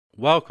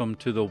Welcome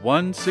to the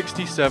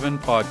 167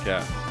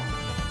 Podcast,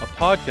 a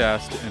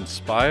podcast to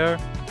inspire,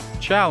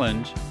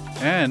 challenge,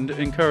 and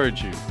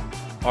encourage you.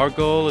 Our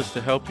goal is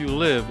to help you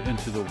live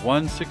into the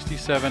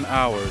 167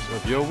 hours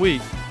of your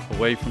week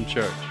away from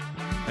church.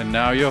 And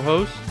now your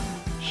host,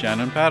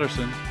 Shannon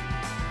Patterson.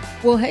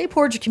 Well, hey,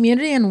 Porch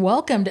community, and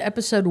welcome to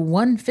episode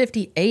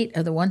 158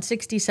 of the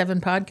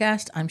 167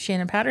 Podcast. I'm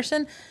Shannon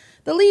Patterson,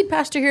 the lead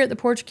pastor here at the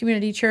Porch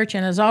Community Church.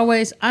 And as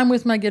always, I'm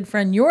with my good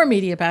friend, your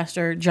media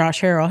pastor, Josh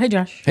Harrell. Hey,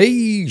 Josh.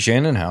 Hey,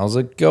 Shannon. How's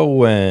it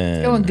going?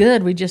 It's going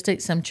good. We just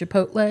ate some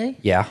Chipotle.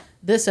 Yeah.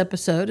 This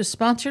episode is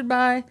sponsored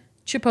by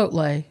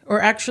Chipotle,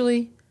 or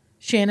actually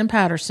Shannon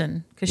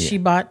Patterson, because she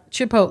bought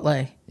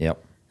Chipotle.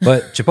 Yep.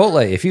 But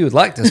Chipotle, if you would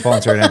like to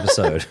sponsor an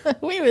episode.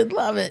 We would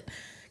love it,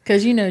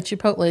 because you know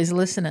Chipotle is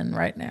listening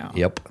right now.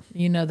 Yep.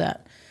 You know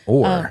that.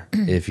 Or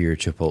if you're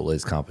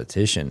Chipotle's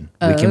competition,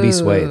 we can be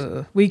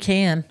swayed. We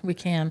can.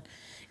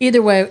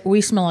 Either way,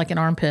 we smell like an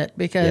armpit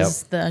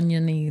because the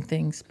oniony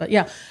things. But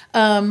yeah,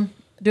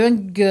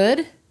 doing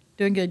good.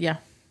 Yeah.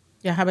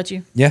 Yeah, how about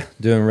you? Yeah,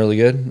 doing really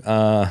good.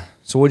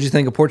 So what'd you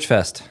think of Porch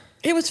Fest?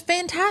 It was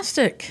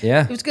fantastic.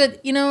 Yeah. It was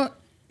good. You know,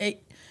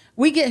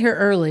 we get here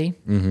early.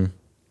 Mm-hmm.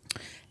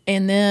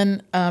 And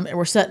then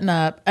we're setting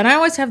up. And I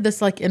always have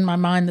this, like, in my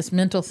mind, this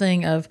mental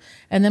thing of,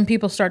 and then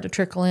people start to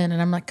trickle in. And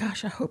I'm like,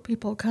 gosh, I hope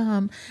people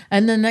come.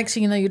 And then next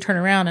thing you know, you turn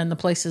around and the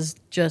place is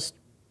just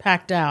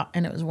packed out.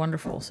 And it was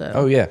wonderful. So.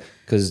 Oh, yeah.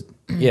 Because,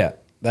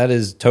 that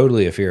is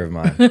totally a fear of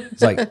mine.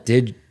 It's like,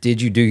 did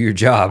you do your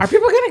job? Are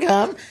people going to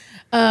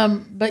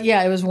come? But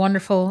yeah, it was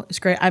wonderful. It's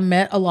great. I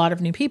met a lot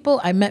of new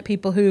people. I met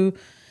people who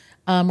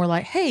were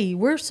like, hey,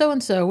 we're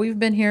so-and-so. We've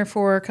been here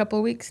for a couple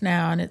of weeks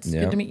now, and it's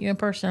good to meet you in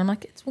person. I'm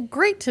like, it's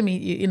great to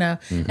meet you, you know.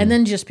 Mm-hmm. And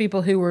then just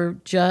people who were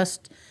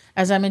just,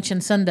 as I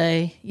mentioned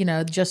Sunday, you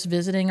know, just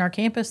visiting our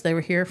campus. They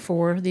were here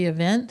for the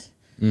event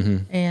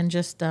and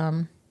just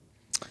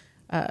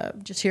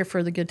here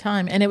for the good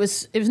time. And it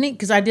was neat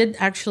because I did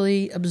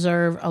actually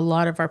observe a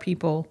lot of our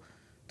people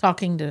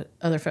talking to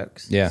other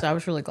folks. Yeah. So I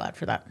was really glad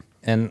for that.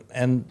 And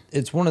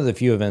it's one of the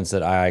few events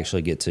that I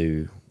actually get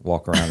to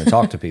walk around and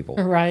talk to people.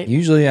 Right.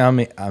 Usually, I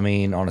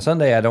mean, on a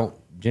Sunday, I don't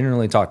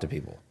generally talk to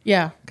people.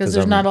 Yeah, because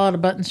there's not a lot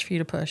of buttons for you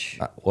to push.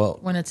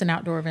 When it's an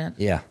outdoor event.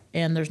 Yeah.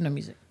 And there's no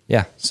music.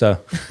 Yeah. So,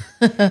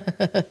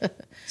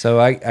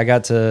 I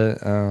got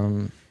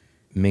to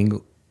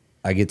mingle.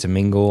 I get to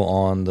mingle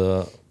on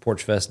the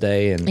Porch Fest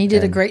day, and you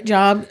did a great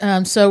job.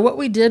 So what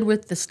we did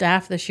with the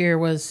staff this year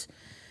was,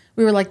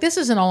 we were like, this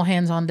is an all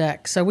hands on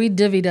deck. So we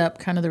divvied up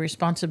kind of the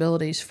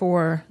responsibilities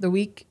for the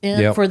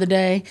weekend, for the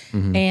day.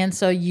 Mm-hmm. And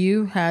so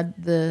you had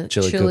the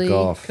chili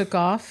cook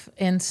off.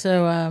 And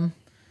so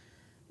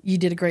you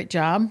did a great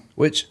job.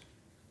 Which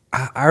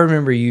I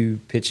remember you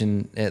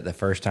pitching it the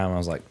first time. I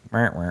was like,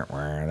 that's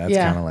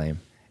kind of lame.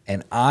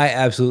 And I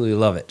absolutely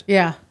love it.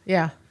 Yeah.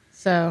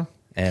 So.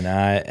 And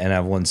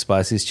I've won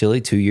Spiciest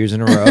Chili 2 years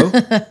in a row.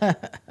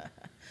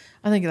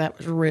 I think that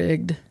was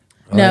rigged.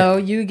 All no,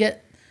 right.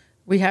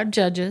 We have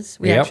judges.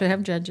 We actually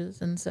have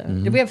judges, and so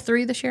did we have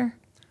 3 this year?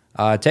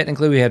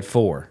 Technically, we had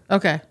 4.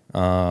 Okay.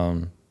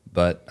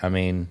 But I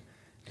mean,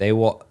 they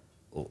want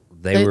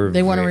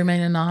to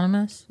remain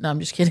anonymous. No, I'm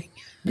just kidding.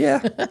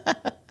 Yeah.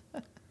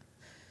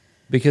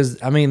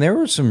 Because I mean, there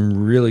were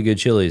some really good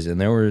chilies, and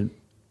there were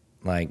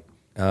like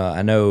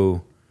I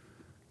know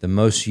the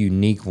most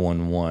unique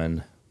one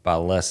won by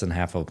less than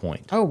half a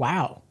point. Oh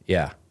wow.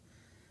 Yeah.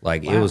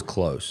 It was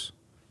close.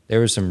 There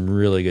were some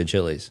really good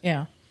chilies.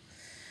 Yeah.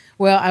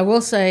 Well, I will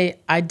say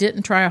I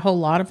didn't try a whole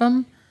lot of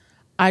them.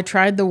 I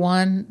tried the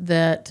one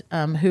that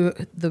who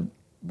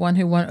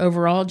won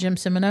overall, Jim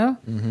Semino.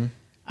 Mm-hmm.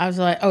 I was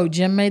like, oh,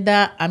 Jim made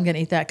that. I'm going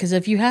to eat that. Because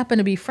if you happen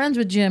to be friends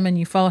with Jim and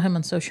you follow him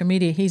on social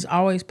media, he's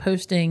always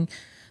posting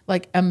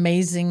like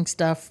amazing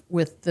stuff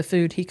with the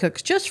food he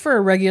cooks just for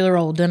a regular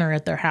old dinner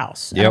at their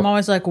house. And I'm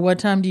always like, what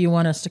time do you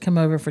want us to come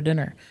over for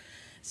dinner?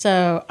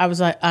 So I was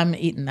like, I'm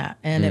eating that,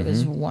 and it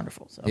was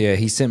wonderful. So. Yeah,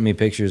 he sent me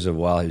pictures of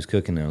while he was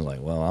cooking, and I was like,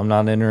 well, I'm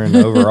not entering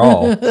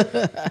overall.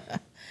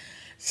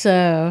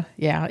 So,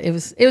 yeah, it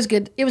was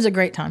good. It was a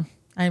great time.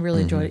 I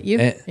really enjoyed it. You?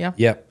 Yeah.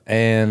 Yep.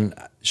 And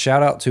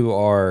shout out to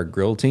our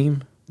grill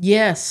team.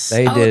 Yes.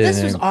 They did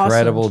an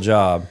incredible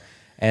job,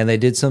 and they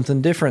did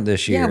something different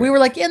this year. Yeah, we were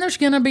like, there's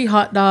going to be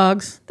hot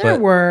dogs. There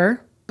were,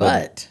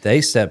 but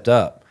they stepped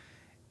up.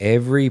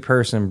 Every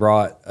person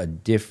brought a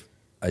different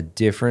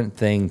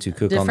thing to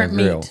cook on the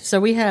grill. Meat.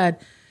 So we had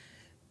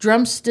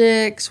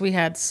drumsticks, we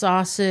had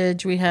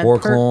sausage, we had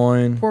pork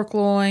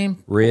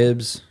loin,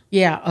 ribs.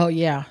 Yeah. Oh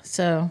yeah.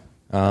 So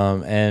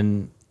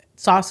and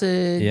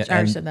sausage. Yeah, I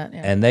already said that. Yeah.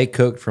 And they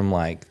cooked from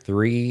like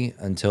 3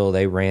 until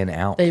they ran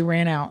out.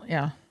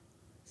 Yeah.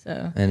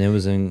 So. And it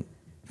was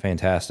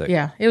fantastic.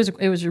 Yeah. It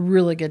was a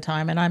really good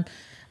time, and I'm.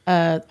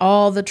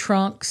 All the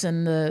trunks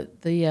and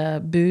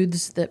the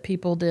booths that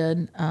people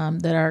did,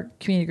 that our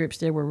community groups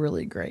did, were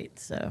really great.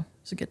 So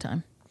it was a good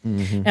time.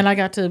 Mm-hmm. And I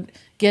got to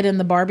get in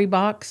the Barbie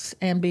box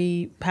and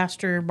be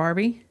Pastor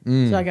Barbie.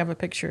 So I got a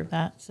picture of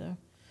that. So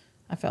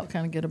I felt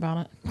kind of good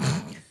about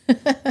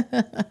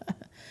it.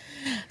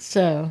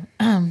 So,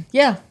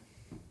 yeah.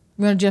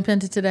 You want to jump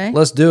into today?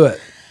 Let's do it.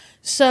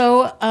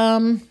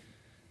 So,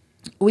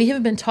 we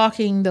have been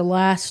talking the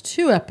last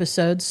two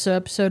episodes, so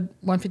episode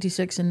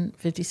 156 and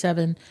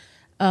 57,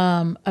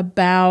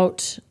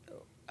 about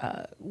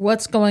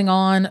what's going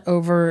on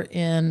over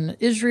in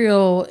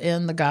Israel,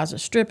 in the Gaza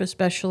Strip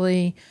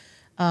especially.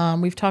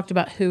 We've talked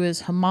about who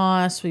is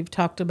Hamas. We've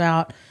talked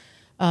about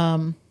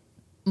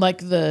like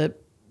the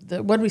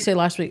what did we say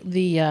last week?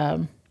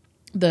 The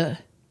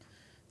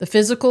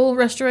physical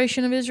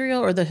restoration of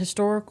Israel, or the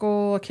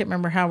historical. I can't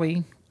remember how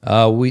we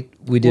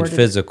did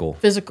physical.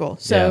 Physical.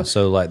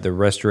 So like the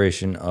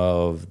restoration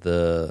of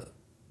the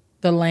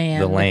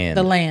land.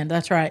 The land.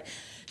 That's right.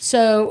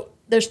 So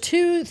there's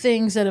two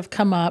things that have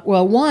come up.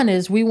 Well, one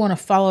is we want to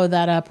follow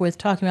that up with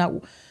talking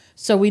about.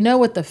 So we know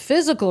what the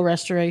physical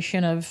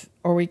restoration of,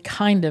 or we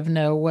kind of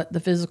know what the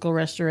physical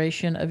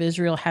restoration of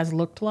Israel has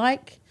looked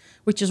like,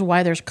 which is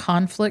why there's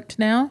conflict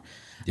now.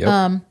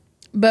 Yep.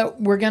 But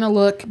we're going to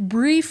look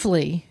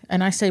briefly,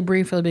 and I say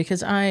briefly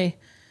because I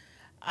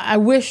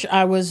wish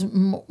I was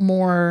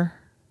more,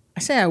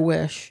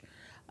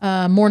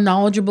 more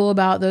knowledgeable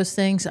about those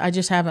things. I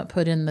just haven't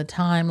put in the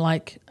time.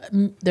 Like,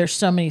 there's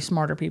so many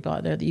smarter people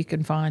out there that you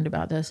can find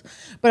about this.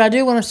 But I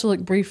do want us to look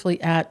briefly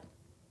at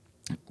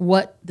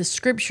what the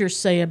scriptures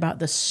say about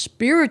the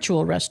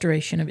spiritual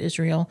restoration of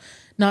Israel,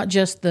 not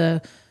just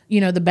the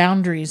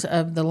boundaries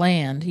of the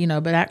land,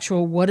 but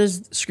actual, what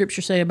does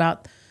scripture say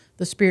about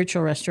the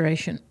spiritual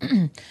restoration?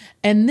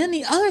 And then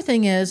the other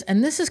thing is,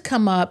 and this has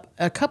come up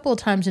a couple of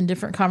times in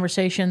different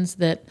conversations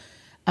that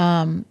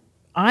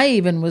I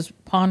even was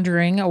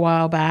pondering a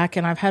while back,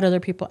 and I've had other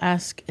people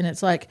ask, and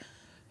it's like,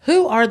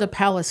 who are the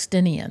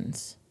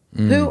Palestinians?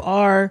 Who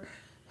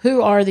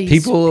are these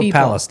people of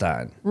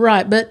Palestine?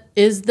 Right, but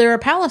is there a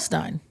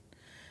Palestine?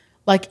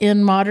 Like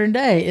in modern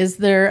day, is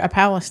there a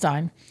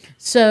Palestine?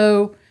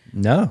 So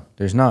no,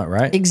 there's not,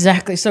 right?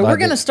 Exactly. So we're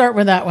going to start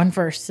with that one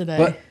first today.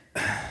 But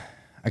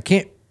I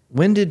can't.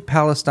 When did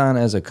Palestine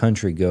as a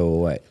country go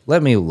away?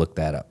 Let me look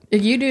that up.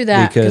 If you do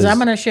that, because I'm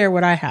going to share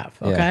what I have.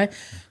 Okay. Yeah.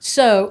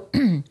 So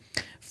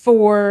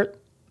for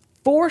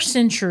 4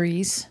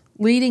 centuries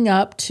leading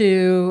up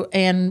to,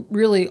 and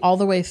really all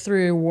the way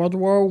through World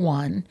War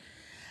I,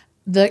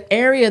 the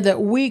area that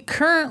we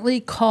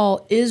currently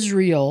call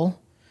Israel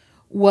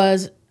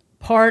was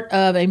part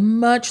of a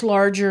much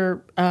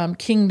larger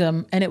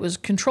kingdom, and it was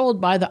controlled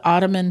by the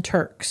Ottoman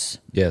Turks.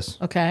 Yes.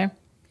 Okay.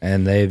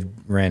 And they've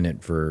ran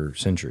it for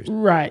centuries.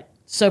 Right.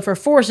 So for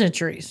 4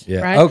 centuries.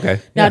 Yeah. Right?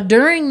 Okay. Now, yeah.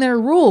 During their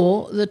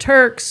rule, the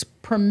Turks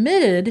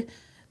permitted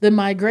the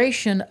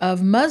migration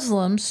of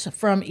Muslims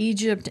from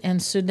Egypt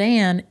and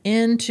Sudan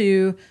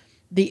into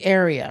the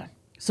area.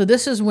 So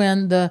this is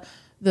when the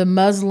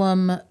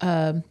Muslim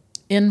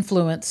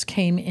influence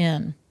came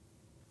in.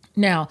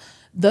 Now,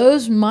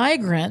 those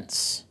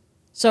migrants,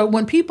 so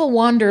when people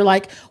wonder,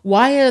 like,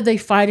 why are they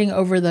fighting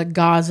over the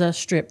Gaza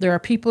Strip? There are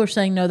people who are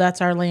saying, no,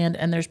 that's our land,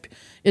 and there's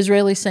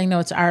Israelis saying, no,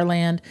 it's our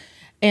land.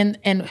 And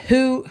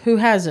who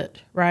has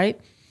it, right?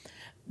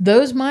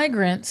 Those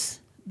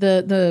migrants,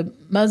 the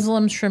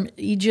Muslims from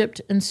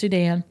Egypt and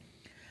Sudan,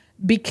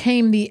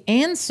 became the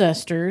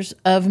ancestors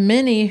of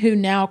many who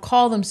now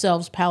call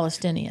themselves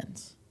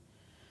Palestinians.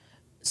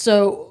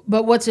 So,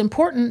 but what's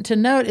important to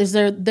note is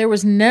there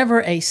was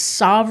never a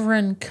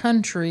sovereign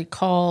country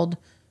called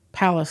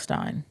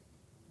Palestine.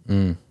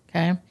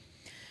 Okay?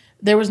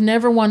 There was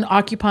never one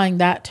occupying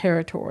that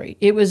territory.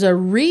 It was a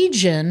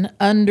region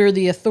under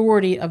the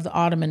authority of the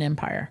Ottoman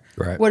Empire.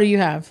 Right. What do you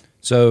have?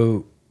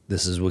 So,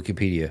 this is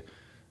Wikipedia.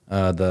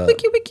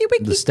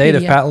 Wikipedia. The state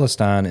of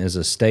Palestine is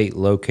a state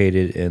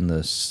located in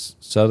the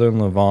southern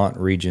Levant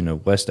region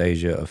of West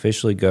Asia,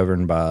 officially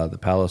governed by the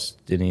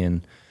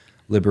Palestinian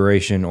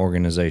Liberation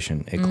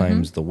Organization. It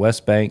claims the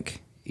West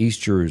Bank,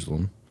 East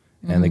Jerusalem,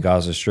 and the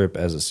Gaza Strip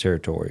as its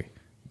territory,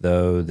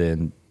 though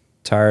the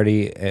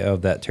entirety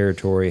of that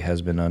territory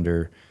has been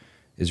under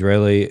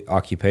Israeli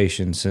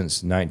occupation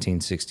since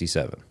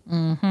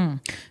 1967.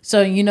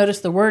 So you notice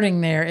the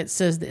wording there. It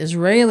says the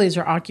Israelis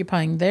are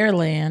occupying their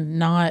land,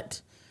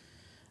 not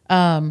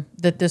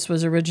that this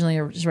was originally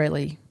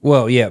Israeli.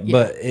 Well, yeah,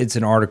 but it's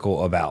an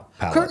article about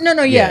Palestine.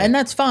 No, and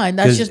that's fine.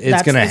 That's just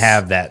it's going to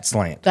have that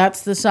slant.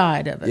 That's the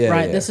side of it,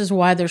 right? Yeah. This is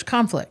why there's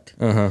conflict.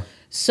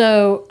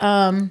 So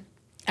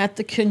at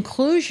the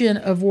conclusion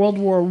of World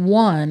War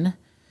I,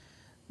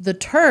 the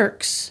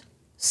Turks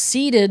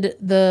ceded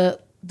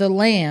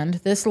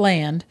this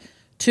land,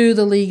 to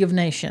the League of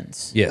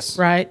Nations. Yes.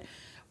 Right?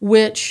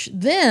 Which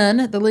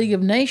then the League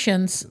of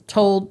Nations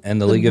told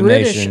and the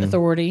British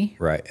authority.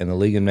 Right. And the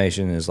League of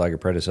Nations is like a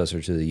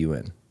predecessor to the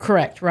UN.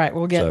 Correct. Right.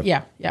 We'll get,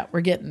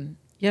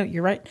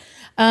 you're right.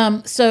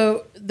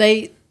 So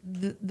the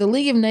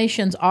League of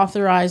Nations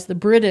authorized the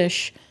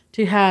British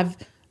to have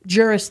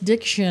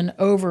jurisdiction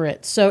over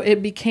it. So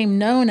it became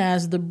known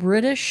as the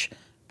British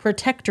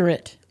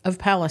Protectorate of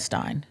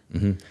Palestine.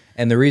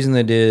 And the reason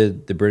they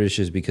did the British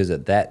is because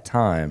at that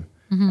time,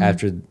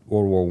 after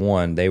World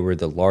War I, they were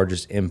the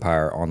largest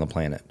empire on the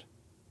planet.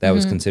 That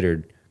was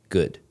considered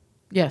good.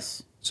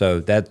 Yes. So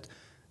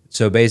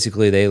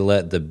basically they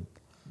let the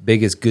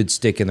biggest good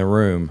stick in the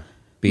room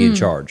be in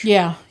charge.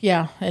 Yeah,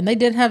 yeah, and they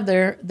did have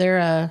their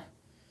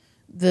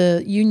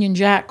the Union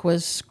Jack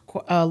was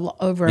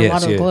over a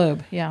lot of the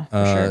globe. Yeah,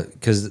 for sure.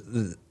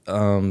 Because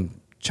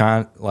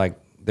China, like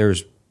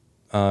there's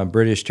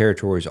British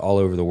territories all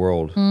over the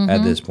world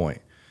at this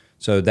point.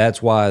 So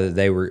that's why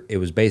it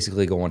was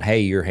basically going, hey,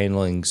 you're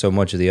handling so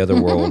much of the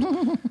other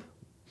world.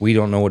 We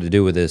don't know what to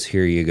do with this.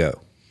 Here you go.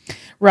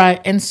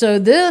 Right. And so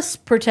this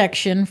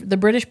protection, the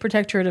British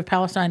Protectorate of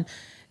Palestine,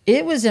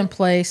 it was in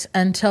place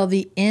until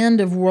the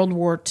end of World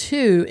War II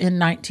in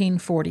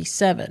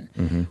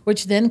 1947,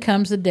 which then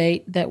comes the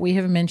date that we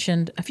have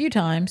mentioned a few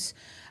times.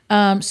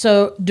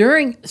 So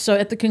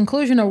at the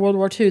conclusion of World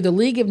War II, the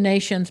League of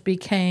Nations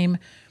became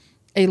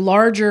a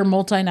larger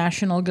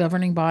multinational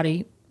governing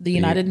body, the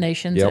United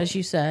Nations, as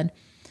you said.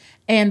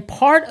 And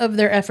part of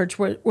their efforts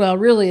were,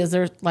 really is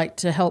they're like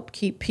to help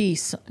keep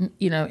peace,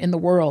 in the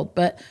world.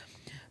 But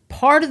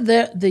part of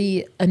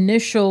the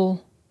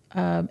initial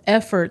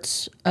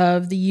efforts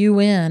of the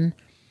UN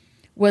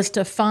was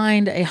to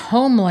find a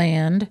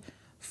homeland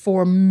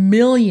for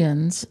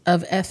millions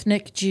of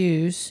ethnic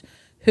Jews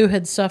who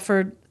had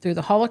suffered through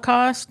the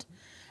Holocaust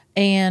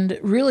and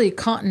really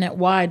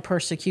continent-wide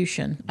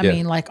persecution. I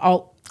mean, like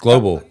all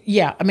global.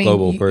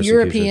 Global persecution.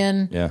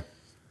 European,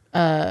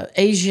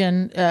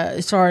 Asian,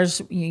 as far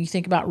as you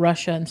think about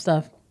Russia and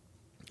stuff,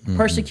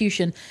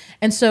 persecution.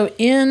 And so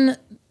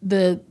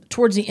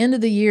towards the end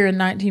of the year in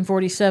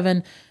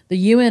 1947, the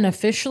UN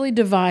officially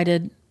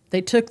divided. They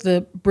took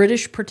the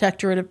British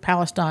Protectorate of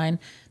Palestine.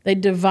 They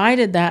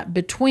divided that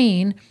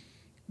between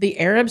the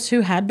Arabs who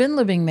had been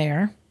living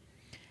there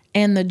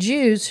and the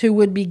Jews who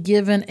would be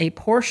given a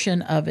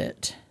portion of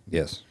it.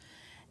 Yes.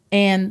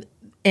 And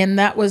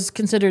that was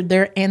considered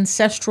their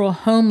ancestral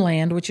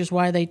homeland, which is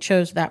why they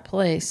chose that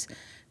place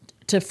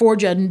to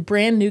forge a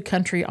brand new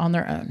country on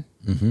their own.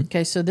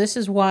 Okay, so this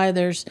is why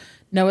there's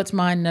no, it's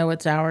mine, no,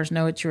 it's ours,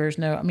 no, it's yours,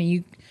 no.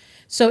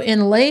 So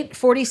in late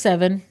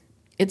 47,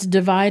 it's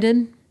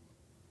divided,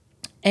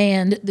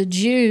 and the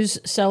Jews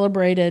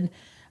celebrated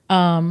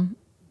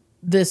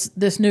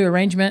this new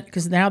arrangement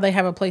because now they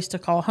have a place to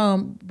call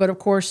home. But of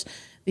course,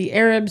 the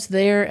Arabs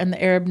there and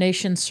the Arab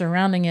nations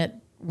surrounding it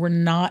were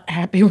not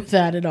happy with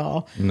that at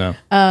all. No.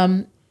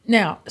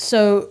 Now,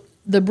 so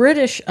the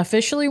British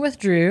officially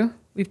withdrew.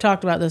 We've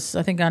talked about this,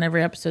 I think, on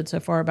every episode so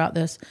far about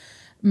this.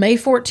 May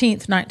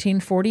 14th,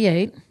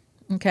 1948.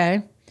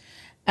 Okay.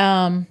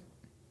 And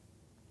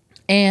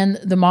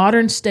the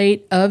modern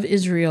state of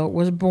Israel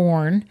was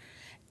born.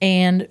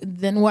 And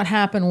then what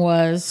happened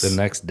was... The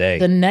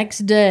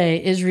next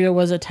day, Israel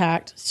was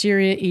attacked.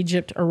 Syria,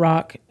 Egypt,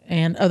 Iraq,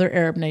 and other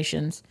Arab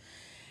nations.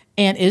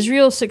 And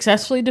Israel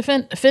successfully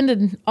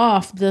fended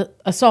off the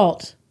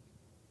assault.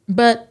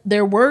 But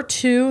there were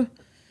two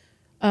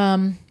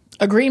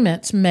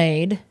agreements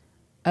made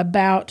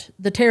about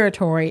the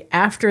territory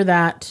after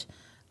that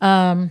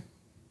attack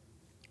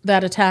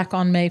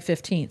on May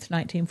 15th,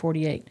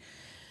 1948.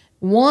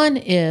 One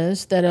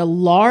is that a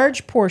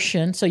large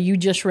portion, so you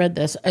just read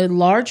this, a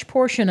large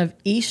portion of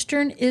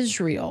eastern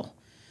Israel,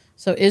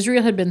 so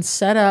Israel had been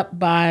set up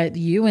by the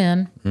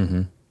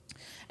UN,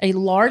 a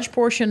large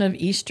portion of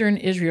eastern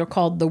Israel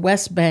called the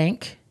West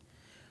Bank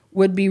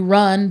would be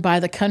run by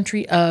the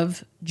country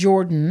of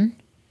Jordan,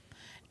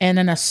 and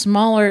then a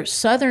smaller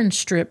southern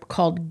strip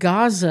called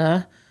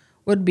Gaza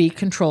would be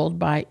controlled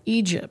by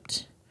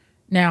Egypt.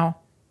 Now,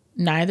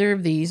 neither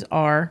of these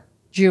are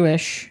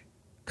Jewish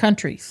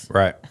countries.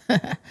 Right.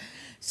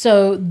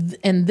 So,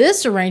 and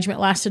this arrangement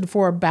lasted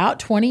for about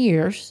 20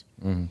 years.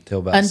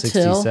 Until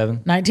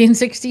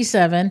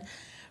 1967,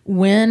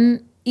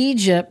 when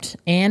Egypt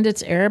and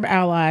its Arab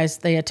allies,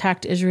 they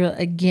attacked Israel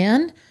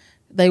again.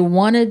 They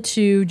wanted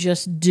to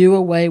just do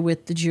away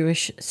with the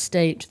Jewish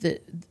state,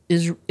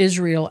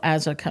 Israel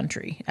as a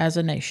country, as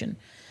a nation.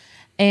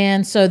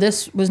 And so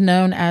this was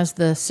known as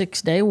the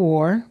 6-Day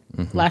War.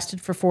 Lasted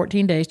for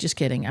 14 days. Just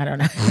kidding. I don't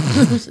know.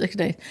 6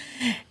 days.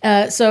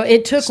 So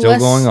it took Still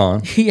going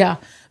on. Yeah.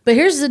 But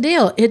here's the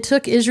deal. It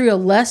took Israel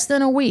less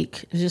than a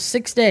week, just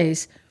 6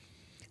 days,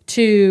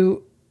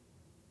 to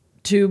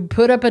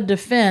put up a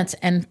defense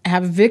and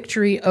have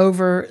victory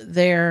over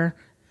their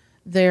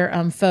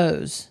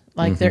foes,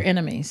 like their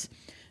enemies.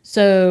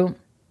 So,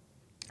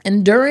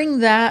 and during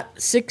that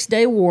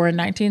 6-Day War in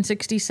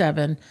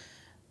 1967,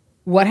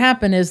 what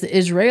happened is the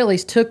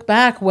Israelis took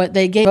back what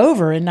they gave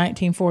over in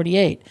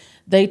 1948.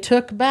 They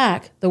took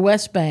back the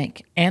West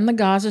Bank and the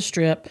Gaza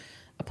Strip,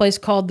 a place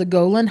called the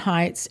Golan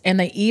Heights, and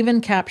they even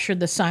captured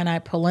the Sinai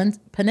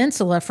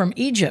Peninsula from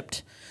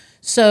Egypt.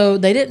 So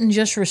they didn't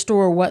just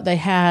restore what they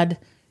had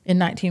in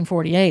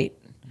 1948,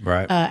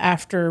 right?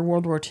 After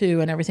World War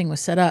II and everything was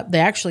set up. They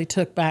actually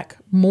took back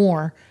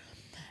more.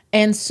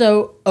 And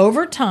so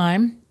over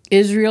time,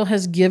 Israel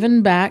has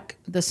given back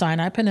the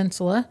Sinai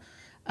Peninsula.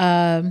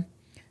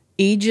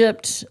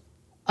 Egypt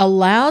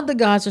allowed the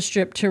Gaza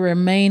Strip to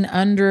remain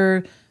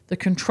under the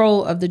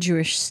control of the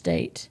Jewish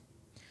state.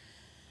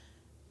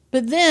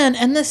 But then,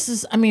 and this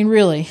is,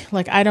 really,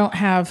 like I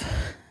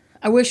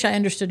wish I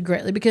understood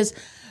greatly, because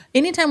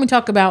anytime we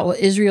talk about, well,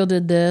 Israel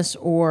did this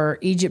or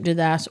Egypt did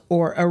that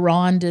or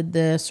Iran did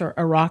this or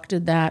Iraq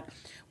did that,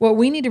 what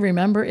we need to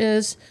remember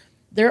is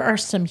there are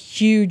some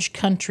huge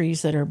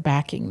countries that are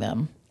backing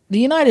them, the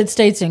United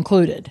States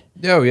included.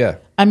 Oh, yeah.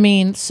 I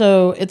mean,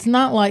 so it's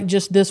not like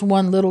just this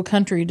one little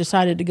country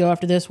decided to go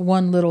after this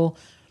one little,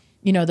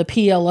 the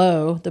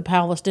PLO, the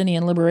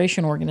Palestinian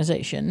Liberation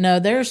Organization. No,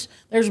 there's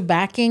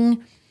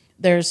backing,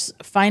 there's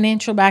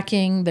financial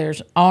backing,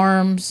 there's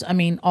arms. I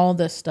mean, all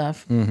this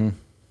stuff. Mm-hmm.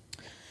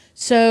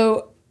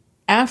 So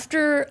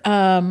after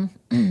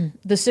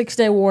the 6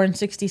 Day War in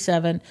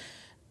 1967,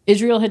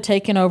 Israel had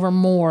taken over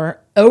more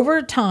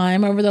over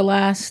time, over the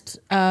last,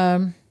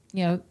 I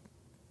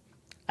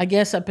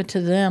guess up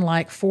until then,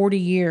 like 40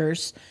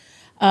 years.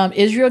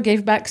 Israel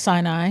gave back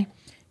Sinai.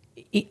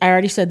 I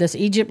already said this.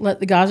 Egypt let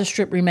the Gaza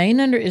Strip remain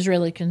under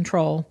Israeli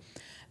control.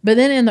 But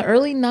then in the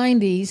early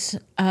 90s,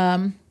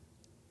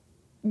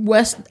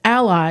 West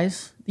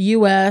allies, the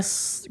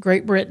U.S.,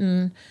 Great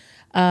Britain,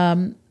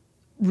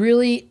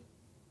 really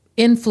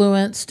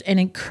influenced and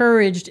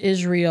encouraged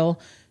Israel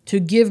to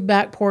give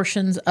back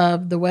portions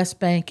of the West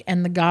Bank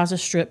and the Gaza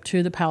Strip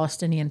to the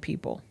Palestinian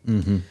people.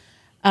 Mm-hmm.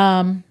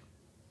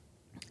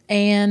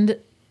 And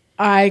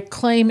I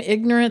claim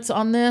ignorance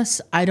on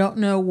this. I don't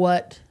know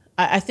what.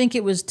 I think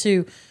it was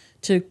to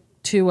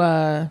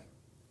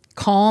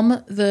calm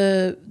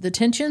the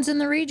tensions in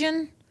the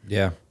region.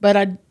 Yeah.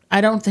 But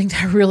I don't think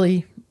that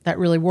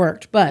really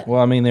worked. But well,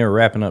 I mean, they were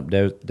wrapping up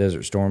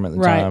Desert Storm at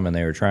the time, and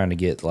they were trying to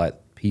get like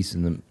peace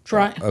in the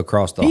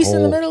across the peace whole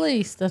in the Middle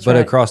East. That's but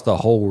right. across the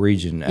whole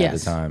region at the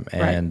Yes. time.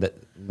 And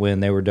when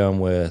they were done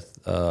with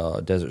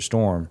Desert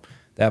Storm,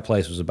 that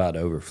place was about to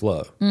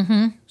overflow.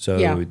 Mm-hmm.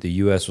 So the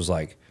U.S. was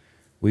like,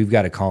 we've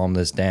got to calm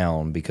this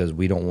down because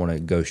we don't want to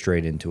go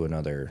straight into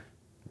another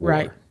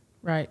war.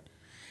 Right.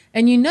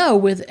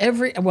 And with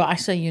every, well, I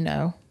say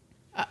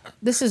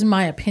this is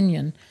my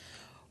opinion.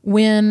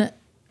 When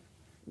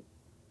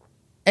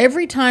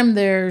every time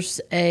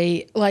there's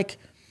the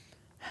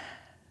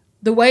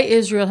way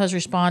Israel has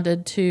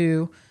responded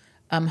to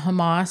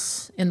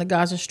Hamas in the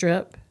Gaza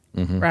Strip,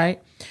 mm-hmm.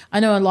 right? I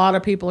know a lot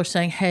of people are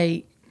saying,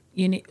 hey,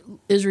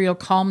 Israel,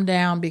 calm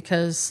down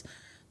because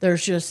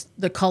there's just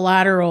the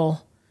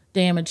collateral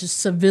damage,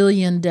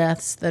 civilian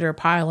deaths that are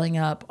piling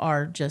up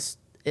are just,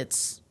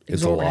 it's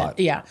exorbitant. A lot.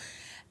 Yeah.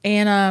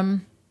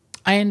 And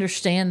I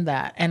understand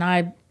that. And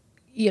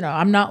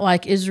I'm not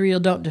like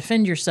Israel, don't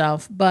defend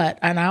yourself,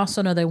 and I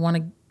also know they want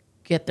to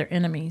get their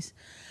enemies.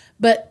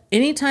 But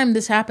anytime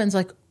this happens,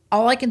 like,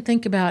 all I can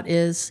think about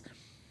is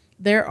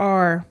there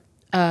are,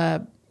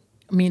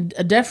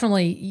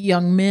 definitely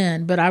young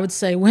men, but I would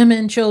say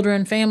women,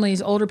 children,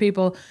 families, older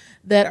people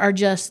that are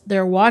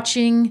they're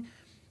watching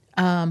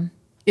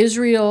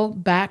Israel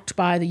backed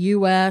by the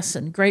U.S.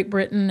 and Great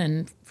Britain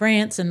and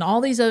France and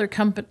all these other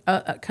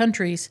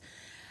countries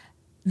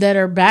that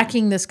are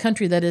backing this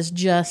country that is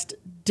just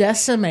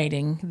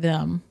decimating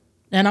them.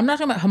 And I'm not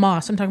talking about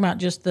Hamas. I'm talking about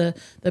just the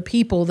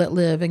people that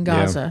live in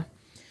Gaza.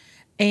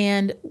 Yeah.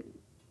 And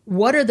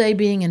what are they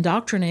being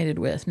indoctrinated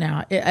with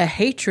now? A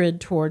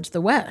hatred towards the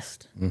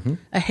West, mm-hmm.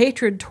 a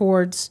hatred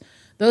towards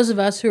those of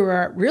us who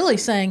are really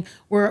saying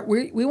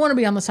we want to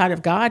be on the side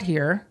of God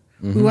here.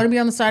 Mm-hmm. We want to be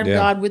on the side of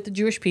God with the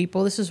Jewish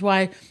people. This is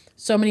why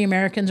so many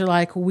Americans are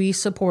like, we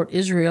support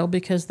Israel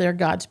because they're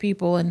God's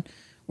people and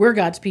we're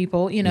God's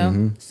people,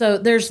 Mm-hmm. So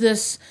there's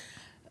this,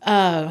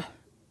 I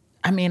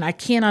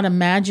cannot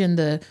imagine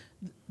the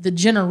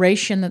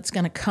generation that's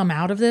going to come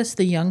out of this,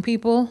 the young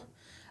people.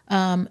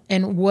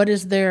 And what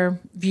is their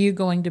view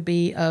going to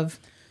be of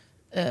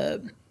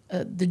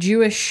the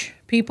Jewish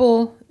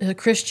people, the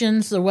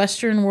Christians, the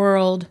Western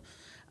world?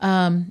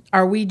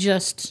 Are we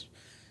just,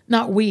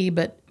 not we,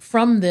 but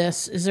from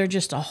this, is there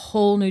just a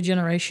whole new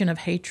generation of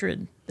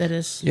hatred that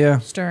is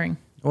stirring?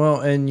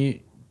 Well, you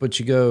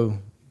go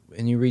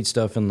and you read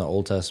stuff in the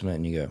Old Testament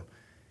and you go,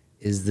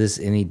 is this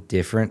any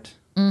different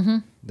mm-hmm.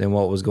 than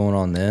what was going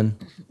on then?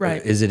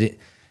 Right. Is it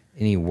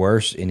any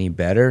worse, any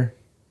better?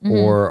 Mm-hmm.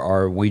 Or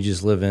are we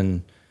just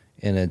living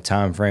in a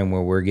time frame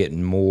where we're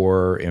getting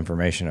more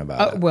information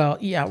about it? Well,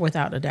 yeah,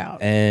 without a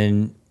doubt.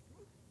 And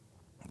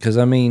because,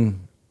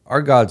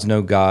 our God's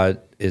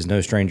God is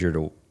no stranger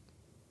to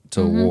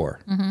mm-hmm. war.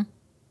 Mm-hmm.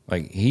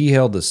 Like, he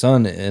held the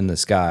sun in the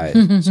sky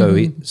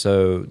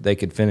so they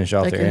could finish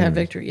off they their could enemy. have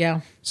victory,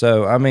 yeah.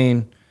 So,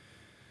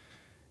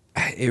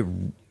 it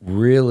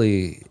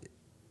really,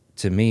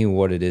 to me,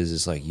 what it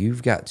is like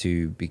you've got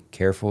to be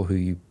careful who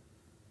you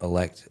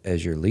elect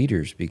as your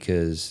leaders,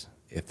 because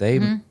if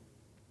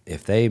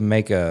they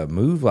make a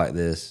move like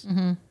this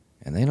mm-hmm.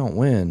 and they don't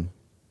win,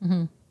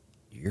 mm-hmm.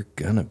 you're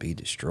gonna be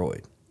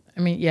destroyed.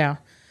 Yeah.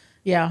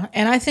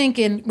 And I think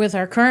with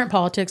our current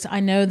politics, I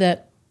know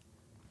that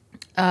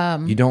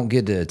you don't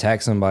get to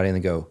attack somebody and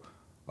then go,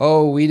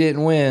 "Oh, we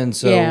didn't win,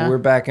 so we're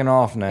backing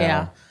off now."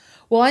 Yeah.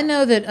 Well, I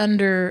know that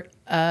under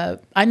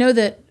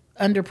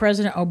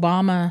President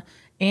Obama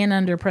and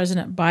under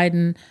President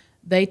Biden,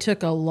 they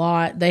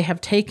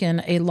have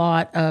taken a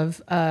lot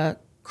of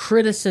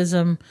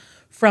criticism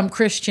from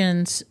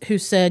Christians who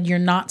said you're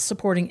not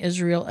supporting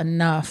Israel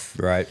enough.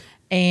 Right.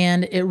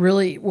 And it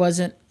really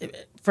wasn't,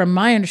 from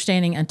my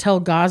understanding, until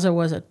Gaza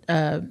was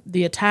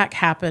the attack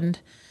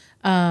happened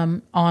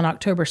on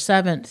October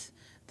 7th,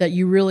 that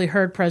you really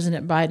heard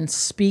President Biden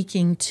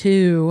speaking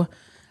to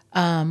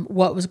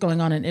what was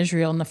going on in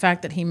Israel, and the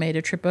fact that he made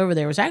a trip over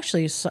there was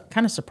actually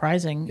kind of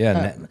surprising.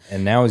 Yeah,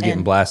 and now he's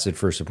getting blasted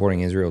for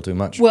supporting Israel too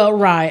much. Well,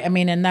 right. I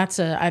mean, and that's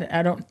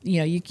I don't,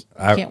 you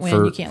can't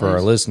win, you can't for lose.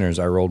 our listeners,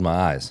 I rolled my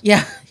eyes.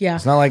 Yeah, yeah.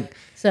 It's not like,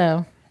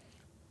 So,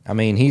 I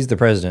mean, he's the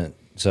president,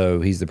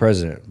 so he's the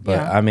president. But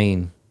Yeah. I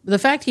mean, the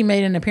fact he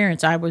made an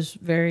appearance, I was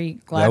very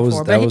glad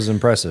for. that was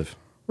impressive.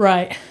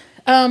 Right.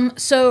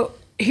 So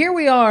here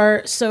we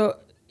are. So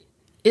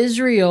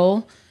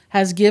Israel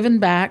has given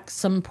back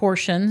some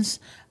portions,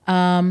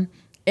 and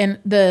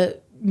after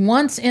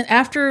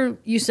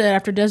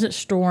Desert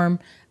Storm,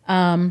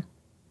 the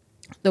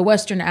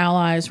Western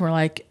allies were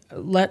like,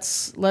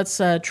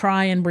 let's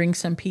try and bring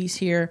some peace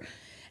here,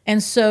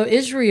 and so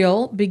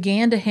Israel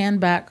began to hand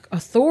back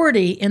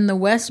authority in the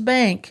West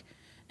Bank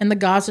and the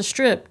Gaza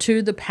Strip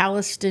to the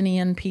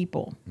Palestinian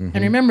people. And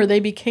remember, they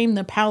became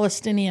the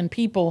Palestinian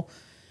people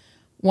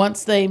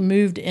once they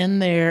moved in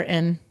there,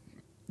 and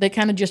they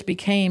kind of just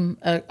became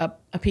a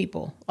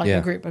people, like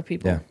a group of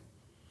people.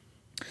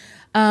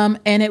 Yeah.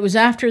 And it was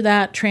after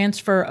that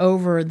transfer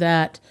over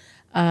that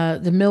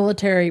the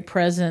military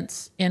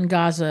presence in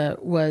Gaza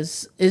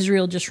was,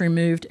 Israel just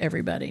removed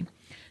everybody,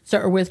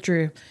 or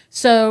withdrew.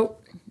 So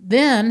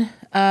then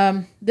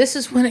this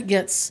is when it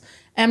gets,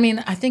 I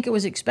mean, I think it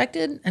was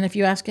expected. And if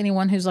you ask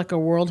anyone who's like a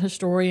world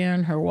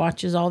historian who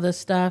watches all this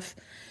stuff,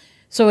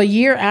 so a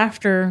year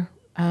after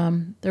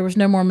there was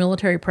no more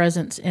military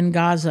presence in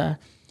Gaza,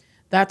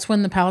 that's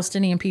when the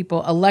Palestinian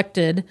people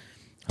elected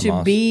to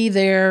Hamas. be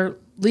their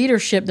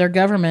leadership, their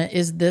government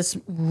is this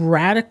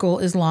radical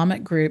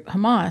Islamic group,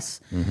 Hamas.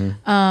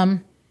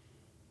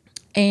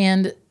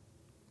 And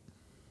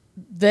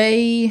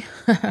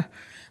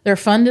they're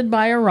funded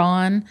by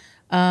Iran.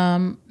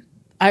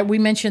 We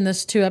mentioned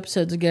this 2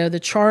 episodes ago. The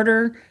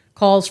charter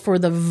calls for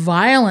the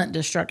violent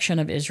destruction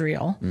of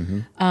Israel,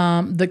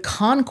 the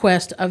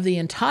conquest of the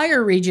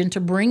entire region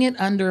to bring it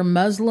under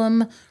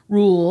Muslim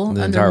rule.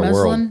 The under entire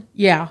Muslim, world.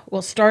 Yeah,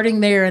 well, starting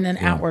there and then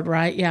outward,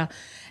 right? Yeah.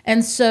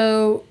 And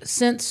so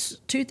since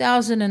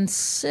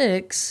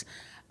 2006,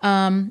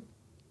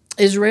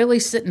 Israeli,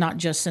 not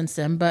just since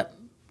then, but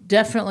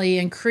definitely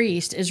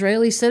increased,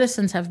 Israeli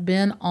citizens have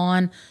been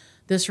on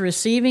this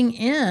receiving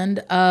end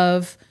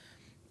of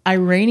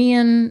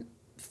Iranian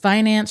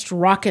financed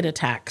rocket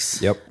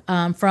attacks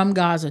from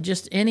Gaza,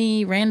 just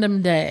any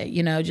random day,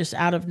 just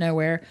out of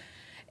nowhere.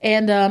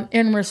 And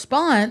in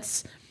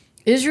response,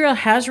 Israel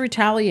has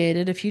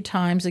retaliated a few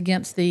times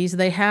against these.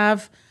 They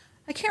have,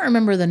 I can't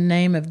remember the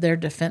name of their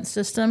defense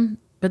system,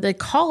 but they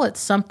call it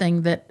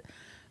something that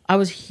I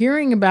was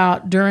hearing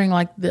about during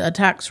like the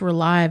attacks were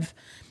live.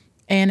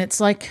 And it's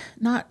like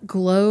not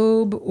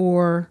Globe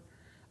or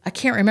I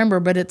can't remember,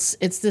 but it's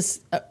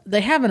this,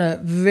 they have a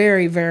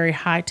very, very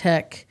high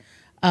tech,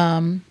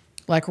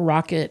 like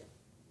rocket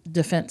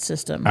defense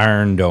system.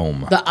 Iron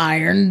Dome. The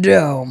Iron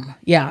Dome.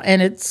 Yeah.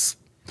 And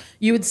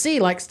you would see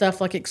like stuff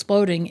like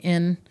exploding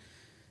in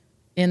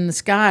the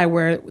sky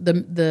where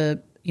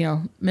the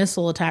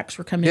missile attacks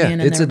were coming in.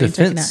 And It's a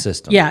defense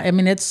system. Yeah. I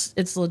mean,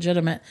 it's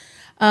legitimate.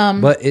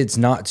 But it's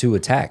not to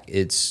attack.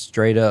 It's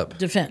straight up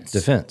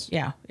defense.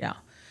 Yeah. Yeah.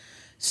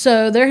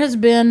 So there has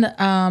been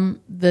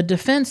the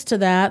defense to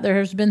that. There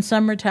has been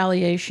some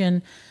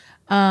retaliation.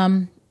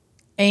 And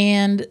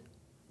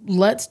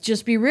let's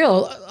just be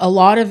real. A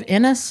lot of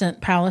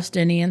innocent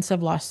Palestinians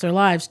have lost their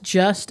lives,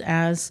 just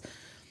as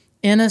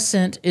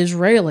innocent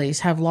Israelis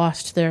have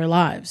lost their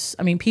lives.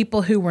 I mean,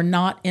 people who were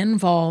not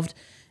involved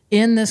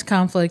in this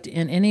conflict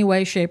in any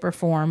way, shape, or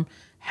form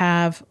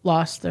have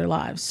lost their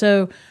lives.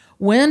 So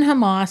when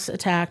Hamas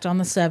attacked on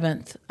the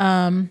 7th,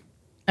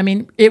 I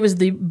mean, it was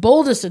the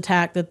boldest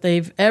attack that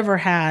they've ever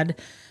had.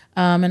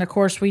 And of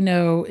course, we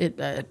know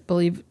I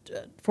believe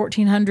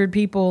 1,400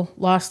 people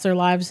lost their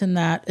lives in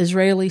that,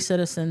 Israeli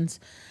citizens.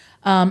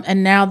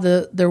 And now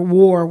their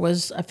war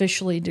was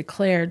officially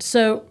declared.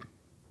 So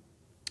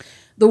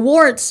the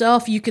war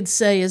itself, you could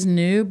say, is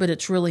new, but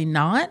it's really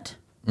not.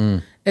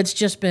 It's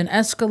just been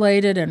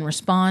escalated and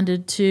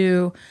responded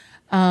to.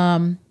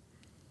 And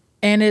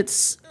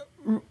it's,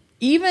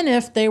 even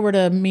if they were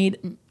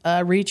to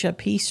reach a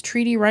peace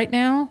treaty right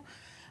now,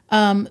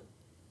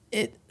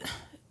 it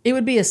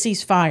would be a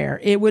ceasefire.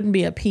 It wouldn't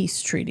be a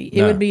peace treaty.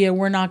 It would be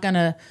we're not going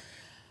to,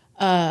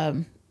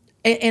 and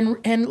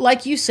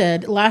like you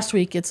said last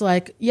week, it's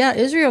like, yeah,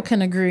 Israel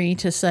can agree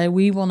to say,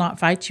 we will not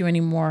fight you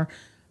anymore.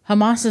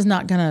 Hamas is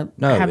not going to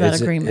have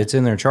that agreement. It's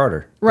in their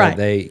charter. Right.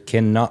 They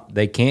can't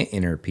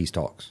enter peace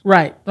talks.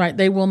 Right.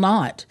 They will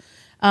not.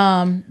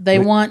 They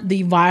want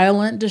the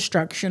violent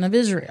destruction of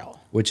Israel.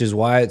 Which is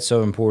why it's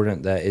so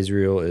important that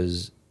Israel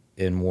is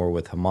in war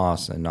with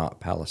Hamas and not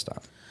Palestine.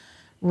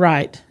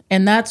 Right.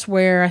 And that's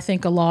where I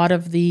think a lot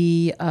of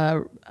the,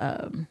 at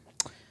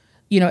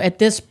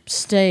this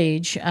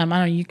stage, I don't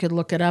know, you could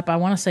look it up. I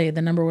want to say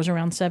the number was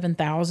around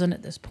 7,000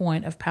 at this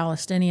point of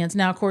Palestinians.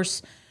 Now, of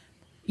course,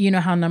 you know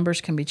how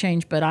numbers can be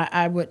changed, but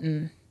I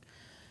wouldn't.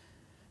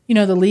 You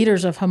know, the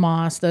leaders of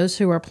Hamas, those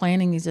who are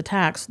planning these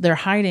attacks, they're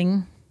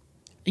hiding,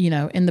 you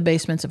know, in the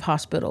basements of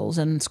hospitals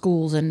and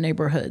schools and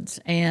neighborhoods.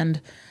 And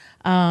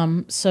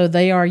so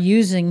they are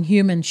using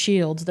human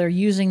shields. They're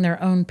using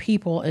their own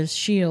people as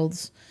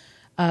shields,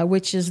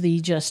 which is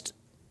the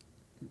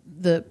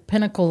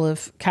pinnacle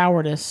of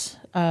cowardice,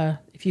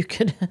 if you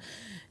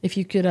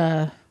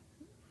could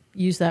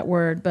use that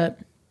word. But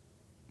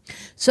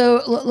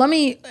so let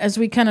me, as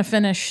we kind of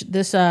finish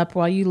this up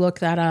while you look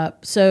that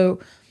up. So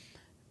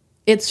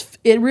it's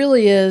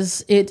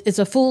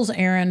a fool's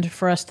errand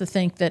for us to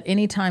think that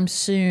anytime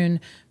soon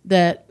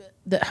that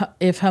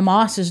if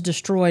Hamas is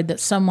destroyed, that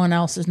someone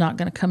else is not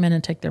going to come in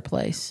and take their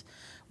place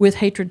with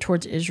hatred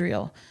towards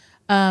Israel.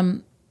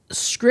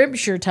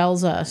 Scripture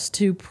tells us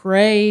to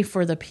pray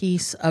for the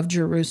peace of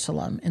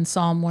Jerusalem in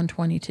Psalm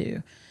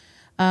 122,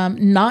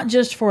 not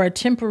just for a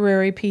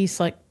temporary peace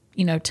like,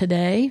 you know,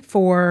 today,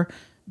 for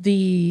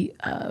the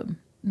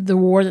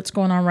war that's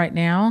going on right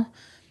now,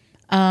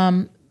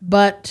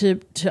 but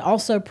to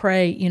also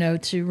pray, you know,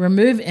 to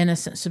remove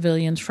innocent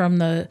civilians from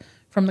the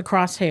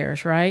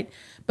crosshairs, right?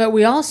 But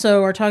we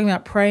also are talking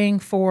about praying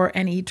for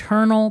an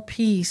eternal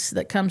peace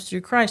that comes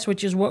through Christ,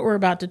 which is what we're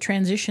about to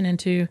transition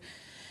into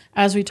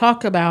as we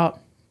talk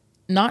about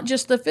not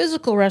just the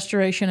physical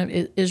restoration of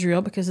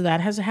Israel, because that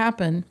has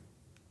happened,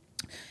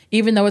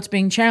 even though it's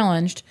being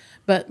challenged,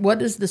 but what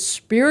does the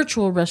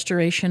spiritual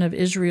restoration of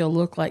Israel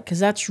look like? Because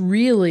that's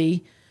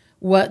really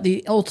what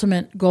the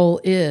ultimate goal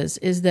is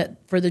that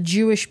for the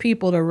Jewish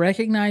people to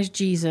recognize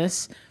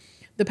Jesus,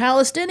 the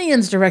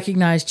Palestinians to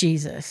recognize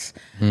Jesus,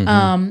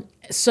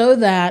 so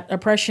that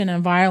oppression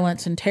and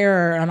violence and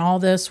terror and all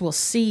this will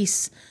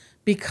cease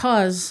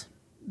because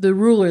the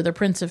ruler, the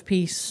Prince of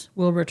Peace,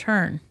 will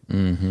return.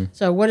 Mm-hmm.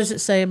 So what does it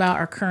say about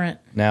our current?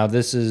 Now,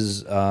 this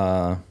is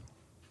a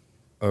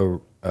press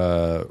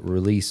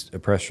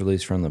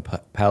release from the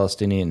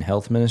Palestinian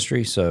Health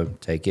Ministry, so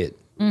take it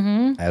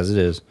as it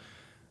is.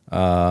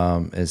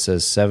 It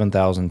says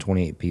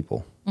 7,028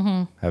 people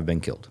have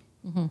been killed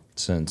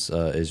since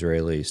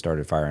Israel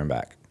started firing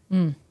back.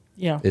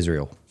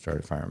 Israel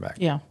started firing back.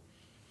 Yeah.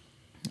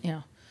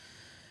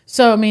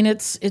 So I mean,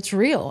 it's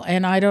real,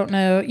 and I don't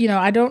know. You know,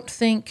 I don't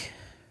think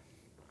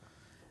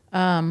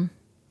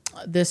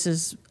this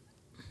is.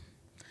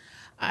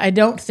 I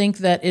don't think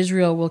that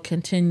Israel will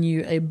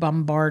continue a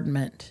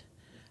bombardment.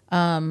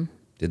 Did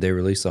they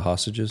release the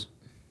hostages?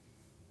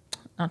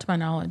 Not to my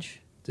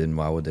knowledge. Then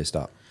why would they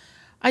stop?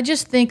 I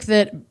just think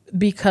that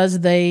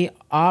because they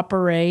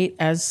operate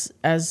as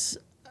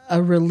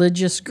a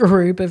religious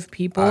group of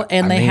people,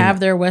 and they have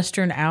their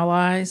Western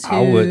allies who.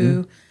 I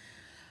wouldn't.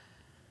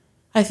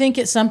 I think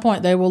at some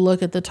point they will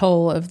look at the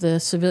toll of the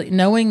civilian,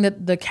 knowing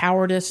that the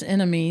cowardice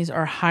enemies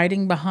are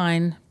hiding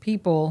behind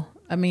people.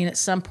 I mean, at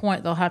some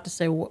point they'll have to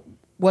say,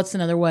 what's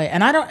another way?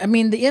 And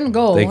the end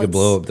goal. They could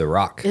blow up the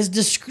rock. Is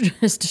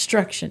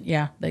destruction.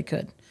 Yeah, they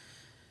could.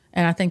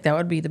 And I think that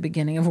would be the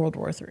beginning of World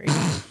War III.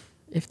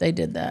 If they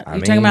did that. Are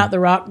you talking about the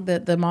rock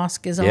that the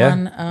mosque is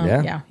on?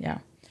 Yeah.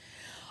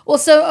 Well,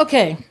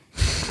 okay.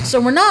 So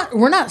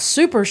we're not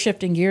super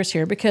shifting gears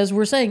here, because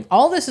we're saying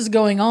all this is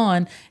going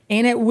on,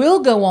 and it will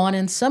go on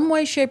in some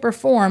way, shape, or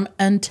form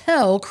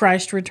until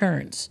Christ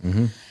returns.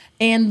 Mm-hmm.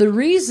 And the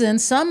reason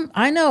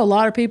I know a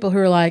lot of people who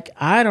are like,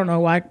 I don't know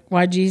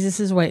why Jesus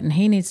is waiting.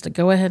 He needs to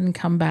go ahead and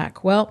come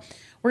back. Well,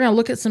 we're going to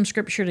look at some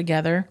scripture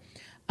together.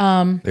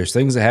 There's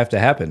things that have to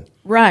happen.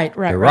 Right.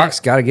 The rock's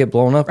got to get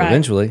blown up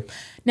eventually.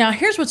 Now,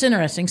 here's what's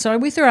interesting. So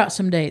we threw out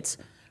some dates.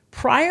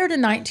 Prior to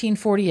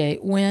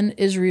 1948, when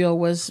Israel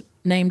was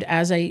named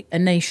as a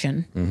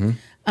nation,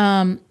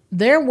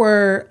 there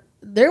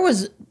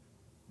was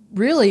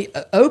really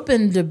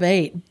open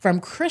debate from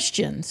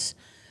Christians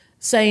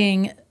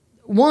saying,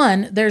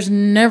 one, there's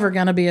never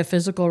going to be a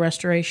physical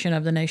restoration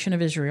of the nation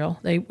of Israel.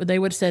 They would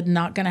have said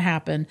not going to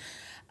happen.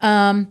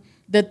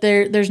 That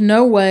there's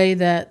no way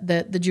that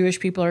the Jewish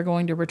people are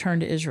going to return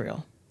to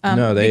Israel.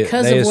 No, they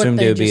assumed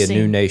there would be a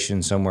new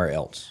nation somewhere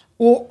else,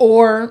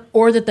 or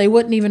that they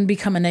wouldn't even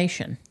become a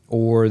nation.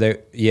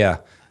 It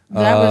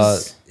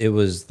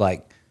was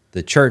like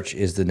the church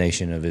is the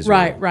nation of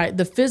Israel. Right.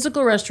 The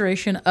physical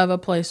restoration of a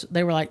place,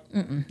 they were like,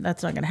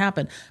 that's not going to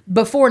happen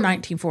before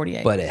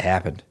 1948. But it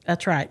happened.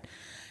 That's right.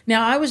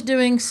 Now, I was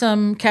doing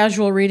some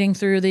casual reading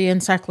through the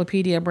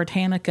Encyclopedia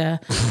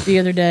Britannica the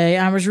other day.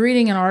 I was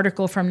reading an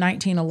article from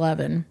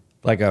 1911.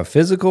 Like a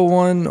physical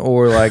one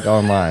or like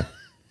online?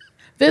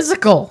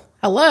 Physical.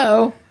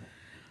 Hello.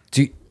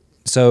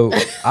 So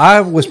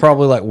I was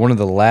probably like one of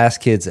the last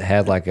kids that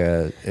had like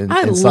a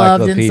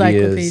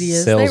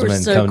encyclopedia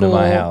salesman come to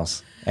my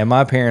house. And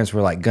my parents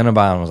were like gonna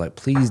buy them. I was like,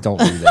 please don't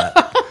do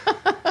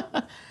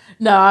that.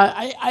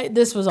 No,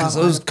 this was because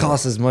those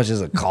cost as much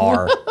as a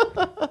car.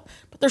 But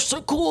they're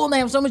so cool and they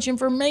have so much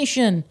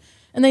information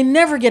and they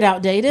never get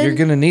outdated. You're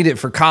gonna need it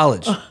for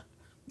college.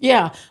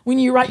 Yeah, when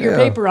you write your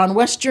paper on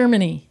West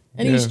Germany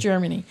and East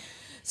Germany.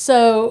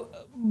 So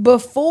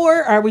before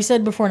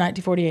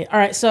 1948. All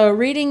right, so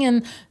reading,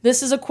 and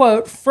this is a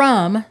quote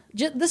from,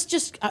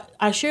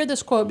 I share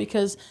this quote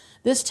because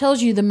This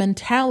tells you the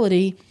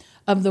mentality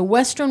of the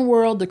Western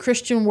world, the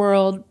Christian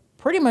world,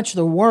 pretty much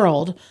the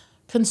world,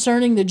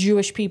 concerning the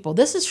Jewish people.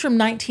 This is from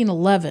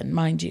 1911,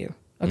 mind you,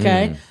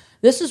 okay?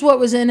 This is what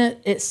was in it.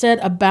 It said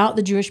about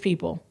the Jewish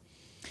people.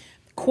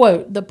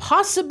 Quote, the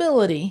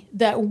possibility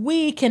that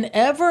we can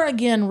ever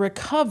again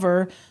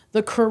recover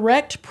the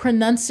correct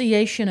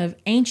pronunciation of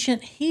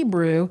ancient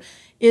Hebrew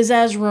is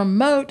as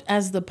remote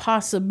as the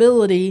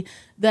possibility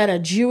that a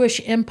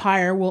Jewish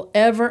empire will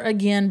ever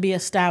again be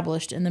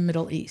established in the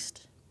Middle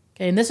East.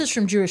 Okay, and this is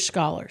from Jewish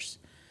scholars.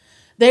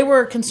 They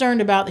were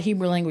concerned about the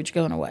Hebrew language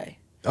going away.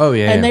 Oh,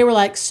 yeah. And they were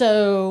like,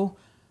 so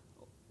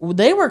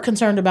they were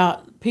concerned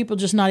about people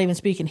just not even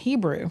speaking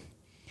Hebrew.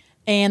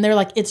 And they're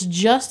like, it's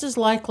just as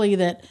likely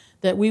that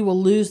we will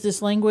lose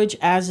this language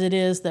as it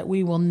is that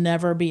we will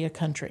never be a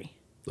country.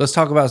 Let's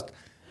talk about,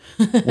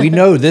 we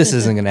know this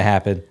isn't going to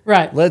happen.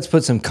 Right. Let's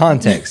put some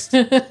context.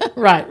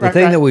 Right. The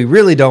thing that we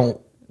really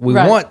we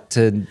Right. want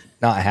to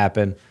not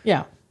happen.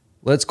 Yeah.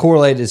 Let's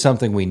correlate it to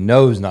something we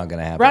know is not going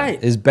to happen.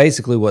 Right. Is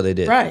basically what they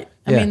did. Right.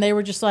 I Yeah. mean, they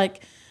were just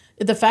like,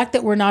 the fact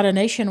that we're not a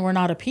nation, we're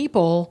not a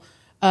people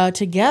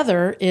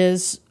together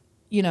is,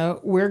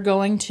 we're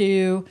going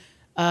to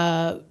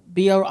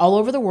be all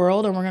over the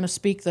world, and we're going to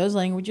speak those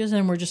languages,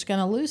 and we're just going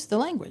to lose the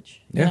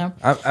language. Yeah.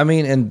 I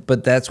mean,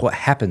 but that's what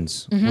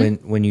happens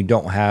when you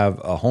don't have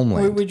a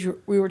homeland.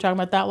 We were talking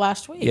about that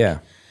last week. Yeah.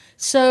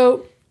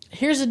 So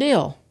here's the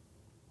deal.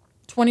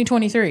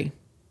 2023.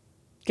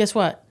 Guess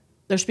what?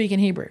 They're speaking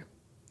Hebrew.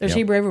 There's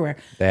Hebrew everywhere.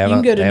 You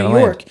can go to New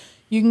York.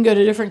 You can go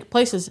to different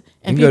places,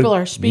 and people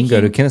are speaking. You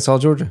can go to Kennesaw,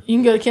 Georgia. You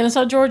can go to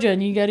Kennesaw, Georgia,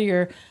 and you go to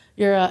your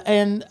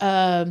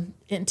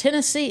in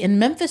Tennessee, in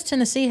Memphis,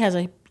 Tennessee has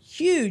a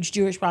huge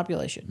Jewish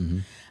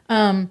population.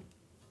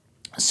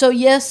 So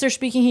yes, they're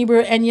speaking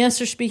Hebrew, and yes,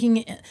 they're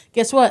speaking.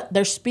 Guess what?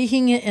 They're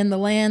speaking it in the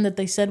land that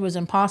they said was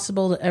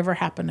impossible to ever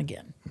happen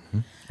again.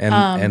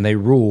 And they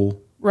rule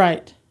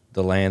Right.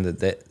 the land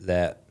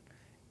that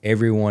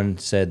everyone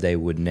said they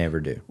would never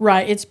do.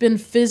 Right. It's been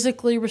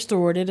physically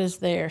restored. It is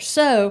there.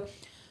 So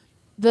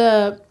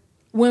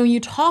when you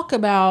talk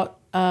about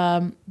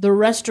the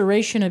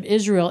restoration of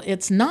Israel,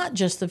 it's not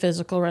just the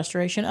physical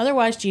restoration.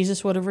 Otherwise,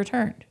 Jesus would have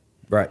returned.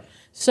 Right.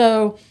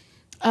 So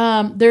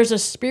there's a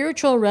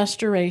spiritual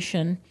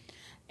restoration,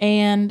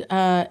 and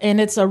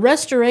it's a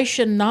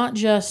restoration not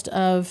just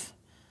of,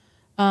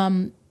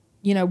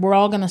 we're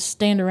all going to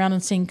stand around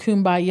and sing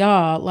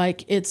Kumbaya,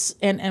 like it's,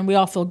 and we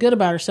all feel good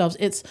about ourselves.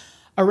 It's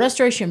a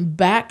restoration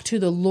back to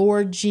the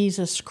Lord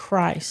Jesus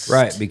Christ.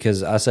 Right,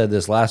 because I said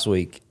this last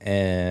week,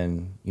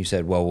 and you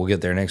said, well, we'll get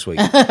there next week,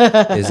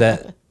 is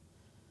that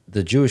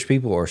the Jewish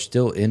people are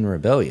still in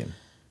rebellion.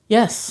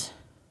 Yes.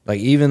 Like,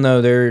 even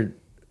though they're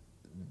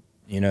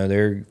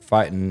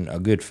fighting a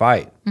good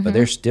fight, but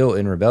they're still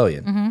in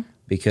rebellion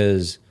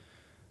because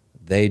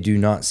they do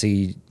not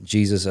see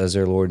Jesus as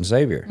their Lord and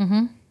Savior.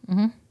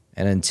 And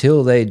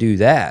until they do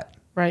that,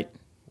 right,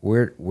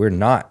 we're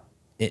not,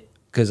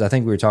 because I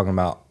think we were talking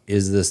about,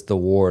 is this the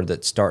war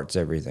that starts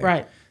everything?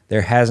 Right.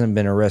 There hasn't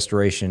been a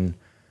restoration.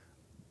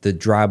 The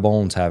dry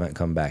bones haven't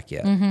come back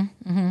yet.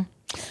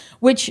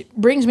 Which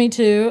brings me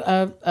to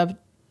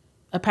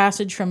a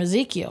passage from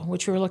Ezekiel,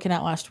 which we were looking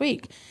at last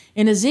week.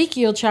 In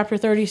Ezekiel chapter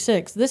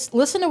 36,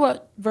 listen to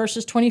what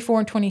verses 24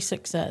 and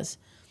 26 says.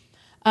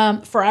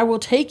 For I will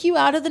take you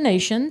out of the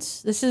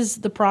nations. This is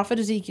the prophet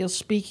Ezekiel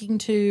speaking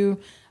to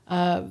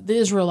the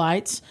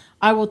Israelites.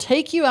 I will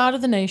take you out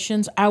of the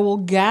nations. I will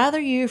gather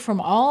you from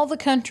all the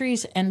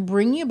countries and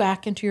bring you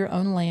back into your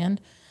own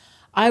land.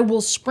 I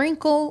will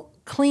sprinkle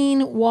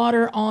clean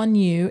water on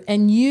you,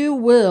 and you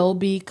will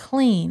be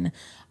clean.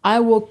 I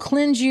will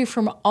cleanse you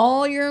from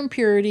all your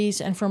impurities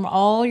and from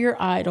all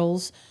your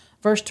idols.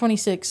 Verse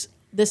 26,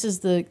 this is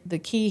the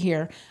key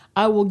here.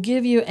 I will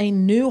give you a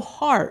new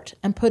heart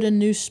and put a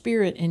new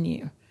spirit in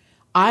you.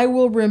 I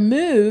will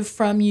remove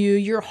from you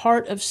your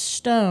heart of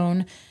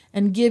stone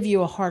and give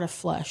you a heart of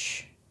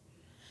flesh.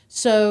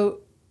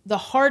 So the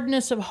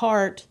hardness of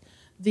heart,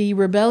 the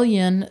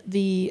rebellion,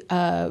 the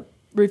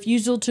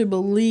refusal to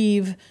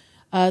believe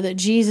that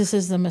Jesus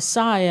is the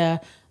Messiah,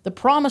 the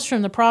promise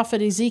from the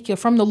prophet Ezekiel,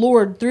 from the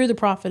Lord through the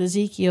prophet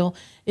Ezekiel,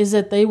 is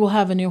that they will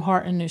have a new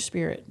heart and new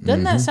spirit.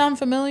 Doesn't that sound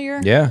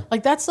familiar? Yeah.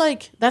 Like that's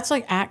like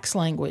Acts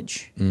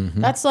language.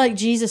 That's like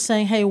Jesus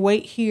saying, hey,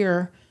 wait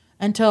here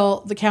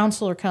until the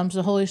counselor comes,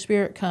 the Holy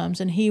Spirit comes,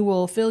 and he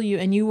will fill you,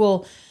 and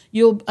you'll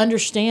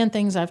understand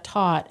things I've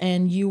taught,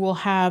 and you will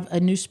have a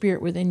new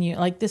spirit within you.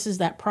 Like this is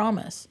that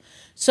promise.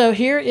 So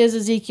here is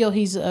Ezekiel.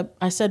 He's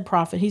I said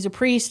prophet. He's a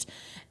priest.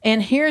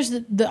 And here's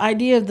the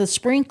idea of the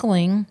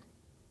sprinkling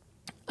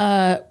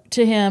to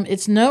him.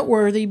 It's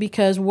noteworthy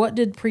because what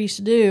did priests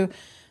do?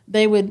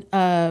 They would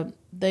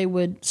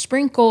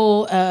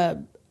sprinkle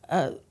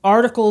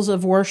articles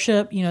of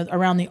worship,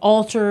 around the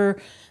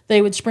altar.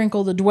 They would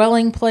sprinkle the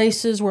dwelling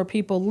places where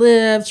people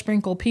lived,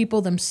 sprinkle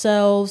people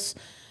themselves.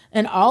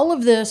 And all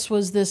of this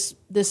was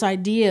this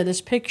idea,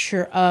 this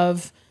picture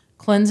of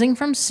cleansing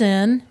from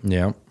sin,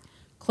 Yeah.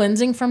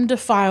 cleansing from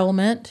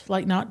defilement,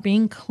 like not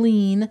being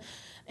clean,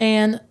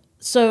 and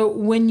So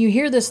when you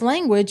hear this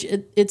language,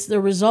 it's the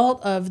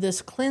result of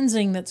this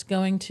cleansing that's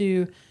going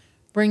to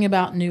bring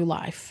about new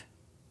life.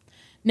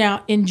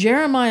 Now, in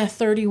Jeremiah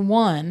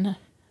 31,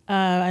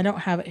 I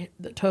don't have it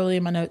totally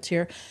in my notes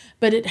here,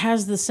 but it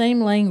has the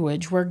same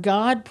language where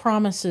God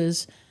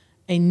promises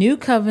a new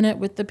covenant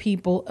with the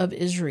people of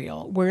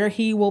Israel, where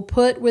he will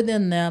put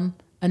within them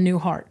a new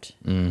heart.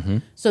 Mm-hmm.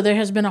 So there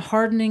has been a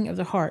hardening of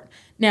the heart.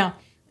 Now,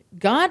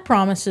 God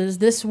promises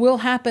this will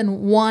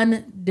happen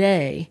one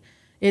day.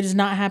 It has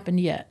not happened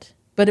yet,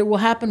 but it will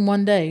happen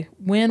one day.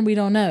 When, we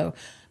don't know.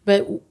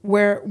 But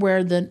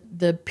where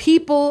the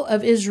people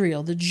of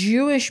Israel, the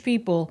Jewish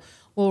people,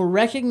 will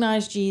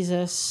recognize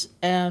Jesus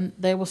and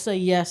they will say,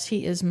 yes,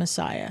 he is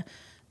Messiah.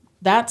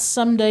 That's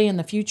someday in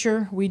the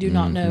future. We do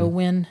not know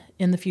when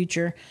in the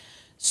future.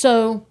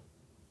 So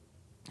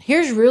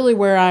here's really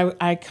where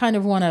I kind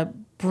of want to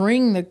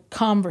bring the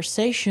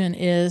conversation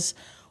is,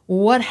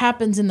 what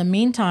happens in the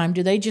meantime?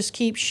 Do they just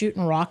keep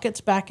shooting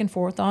rockets back and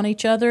forth on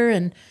each other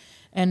and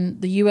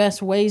the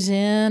U.S. weighs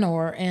in,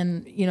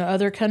 and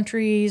other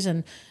countries,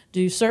 and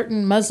do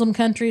certain Muslim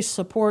countries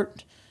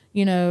support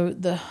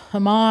the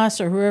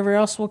Hamas or whoever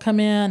else will come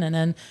in, and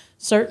then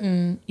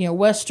certain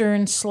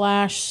Western /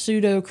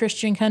 pseudo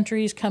Christian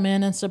countries come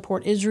in and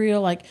support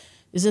Israel? Like,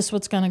 is this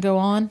what's going to go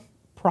on?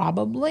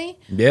 Probably.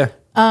 Yeah.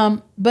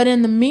 But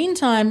in the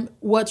meantime,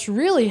 what's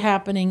really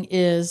happening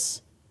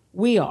is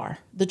we are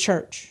the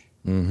church,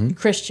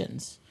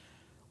 Christians.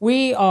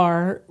 We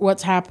are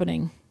what's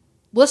happening.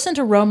 Listen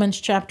to Romans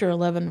chapter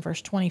 11,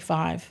 verse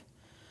 25.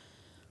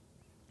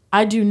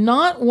 I do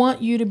not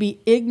want you to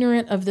be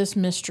ignorant of this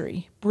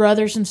mystery,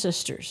 brothers and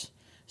sisters,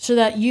 so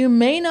that you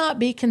may not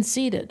be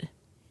conceited.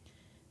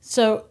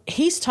 So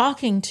he's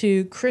talking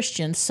to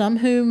Christians,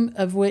 some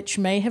of which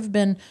may have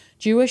been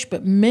Jewish,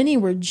 but many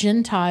were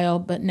Gentile,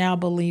 but now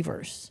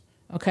believers.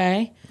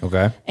 Okay?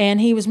 Okay.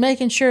 And he was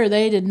making sure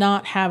they did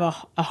not have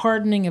a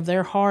hardening of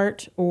their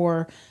heart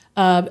or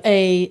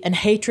an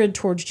hatred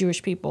towards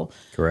Jewish people.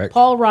 Correct.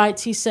 Paul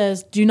writes, he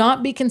says, do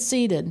not be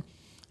conceited.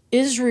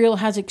 Israel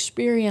has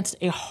experienced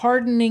a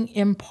hardening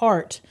in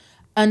part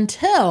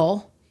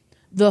until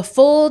the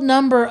full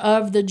number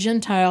of the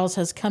Gentiles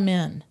has come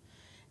in.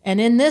 And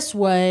in this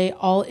way,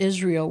 all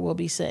Israel will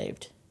be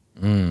saved.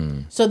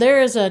 So there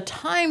is a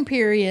time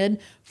period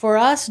for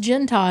us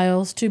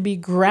Gentiles to be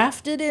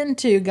grafted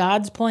into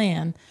God's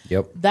plan.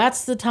 Yep.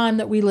 That's the time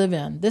that we live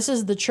in. This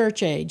is the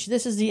church age.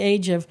 This is the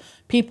age of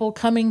people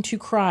coming to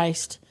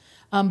Christ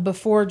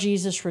before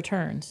Jesus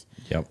returns.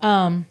 Yep.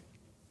 And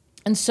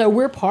so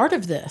we're part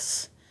of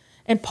this.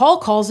 And Paul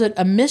calls it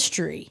a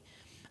mystery.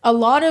 A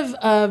lot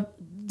of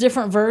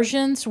different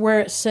versions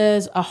where it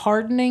says a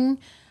hardening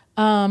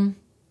of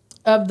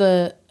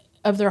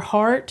their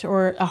heart,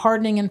 or a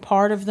hardening in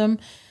part of them,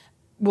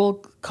 we'll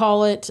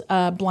call it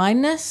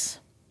blindness.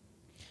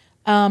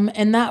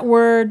 And that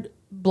word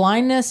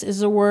blindness is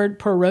the word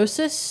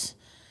porosis.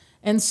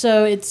 And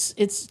so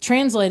it's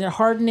translated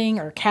hardening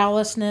or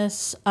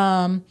callousness.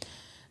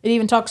 It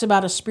even talks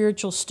about a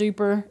spiritual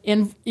stupor.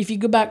 And if you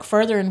go back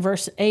further in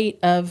verse 8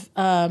 of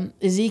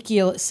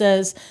Ezekiel, it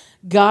says,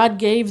 God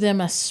gave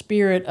them a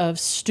spirit of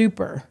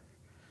stupor,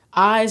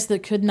 eyes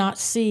that could not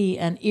see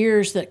and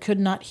ears that could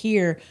not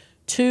hear,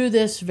 to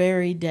this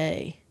very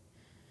day.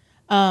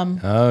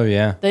 Oh,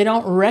 yeah. They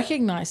don't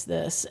recognize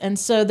this. And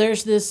so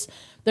there's this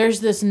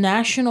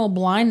national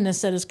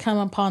blindness that has come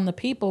upon the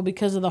people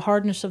because of the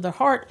hardness of their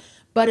heart,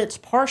 but it's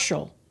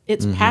partial.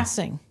 It's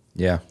passing.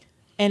 Yeah.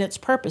 And it's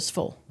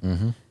purposeful.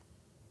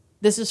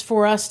 This is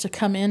for us to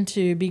come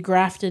into, be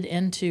grafted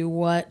into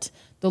what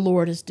the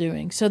Lord is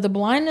doing. So the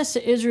blindness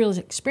that Israel is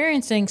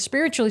experiencing,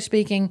 spiritually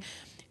speaking,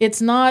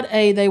 it's not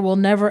they will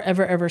never,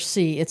 ever, ever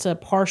see. It's a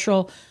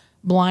partial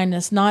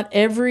blindness. Not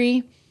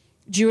every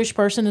Jewish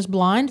person is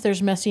blind.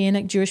 There's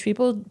Messianic Jewish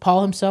people.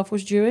 Paul himself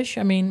was Jewish.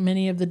 I mean,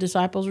 many of the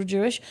disciples were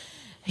Jewish.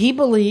 He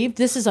believed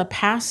this is a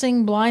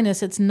passing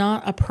blindness. It's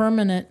not a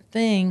permanent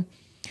thing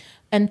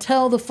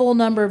until the full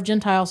number of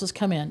Gentiles has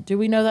come in. Do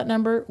we know that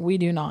number? We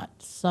do not.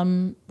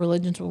 Some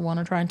religions will want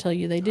to try and tell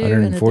you they do.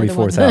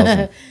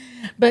 144,000.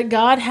 But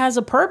God has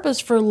a purpose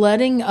for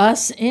letting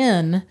us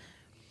in,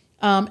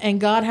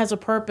 and God has a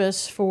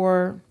purpose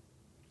for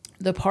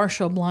the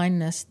partial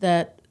blindness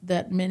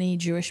that many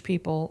Jewish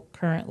people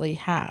currently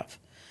have.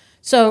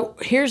 So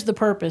here's the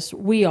purpose.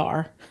 We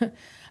are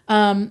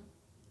that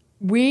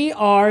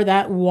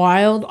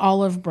wild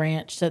olive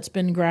branch that's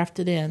been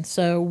grafted in.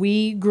 So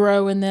we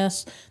grow in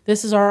this.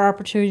 This is our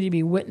opportunity to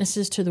be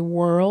witnesses to the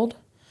world.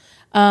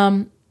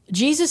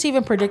 Jesus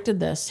even predicted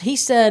this. He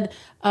said,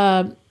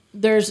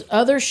 there's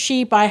other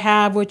sheep I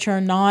have which are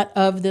not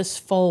of this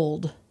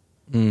fold.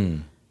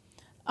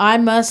 I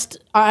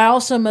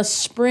also must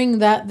spring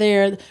that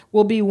there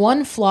will be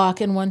one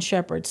flock and one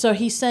shepherd. So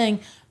he's saying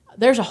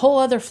there's a whole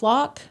other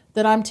flock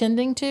that I'm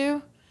tending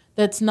to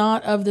that's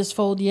not of this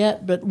fold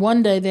yet, but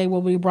one day they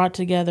will be brought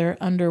together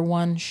under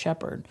one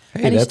shepherd.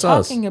 Hey, and he's that's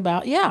us. talking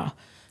about,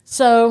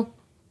 So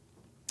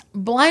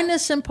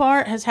blindness in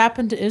part has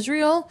happened to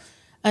Israel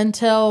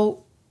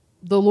until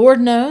the Lord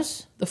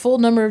knows the full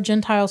number of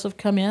Gentiles have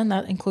come in.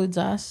 That includes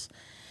us.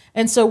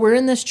 And so we're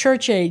in this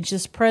church age,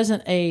 this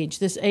present age,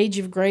 this age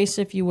of grace,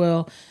 if you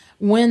will.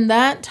 When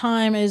that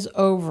time is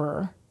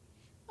over,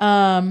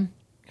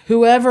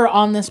 whoever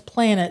on this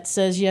planet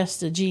says yes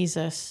to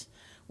Jesus,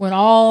 when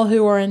all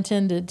who are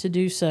intended to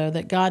do so,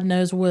 that God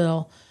knows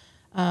will,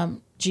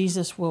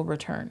 Jesus will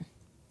return.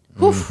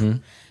 Mm-hmm.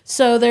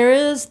 So there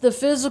is the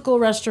physical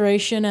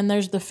restoration and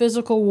there's the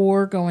physical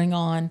war going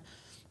on.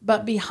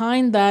 But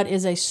behind that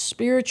is a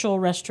spiritual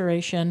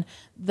restoration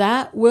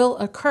that will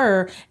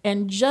occur.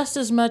 And just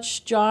as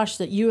much, Josh,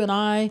 that you and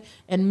I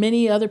and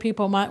many other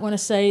people might want to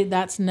say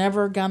that's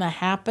never going to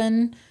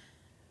happen,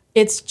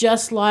 it's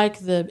just like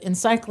the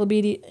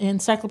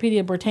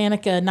Encyclopedia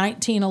Britannica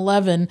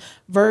 1911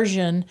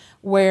 version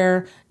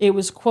where it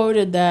was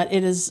quoted that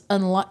it is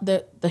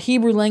the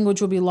Hebrew language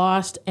will be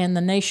lost and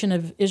the nation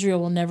of Israel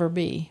will never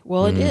be.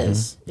 Well, it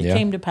is. It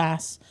came to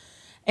pass.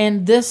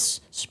 And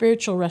this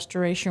spiritual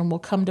restoration will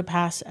come to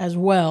pass as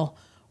well.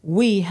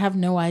 We have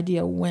no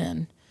idea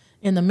when.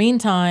 In the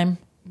meantime,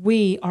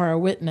 we are a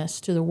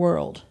witness to the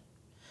world,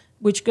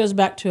 which goes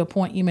back to a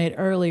point you made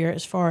earlier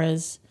as far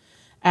as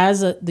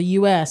the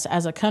U.S.,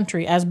 as a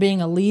country, as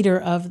being a leader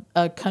of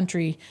a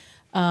country,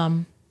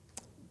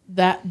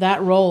 that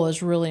role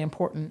is really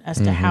important as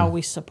to how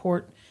we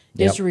support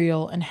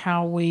Israel and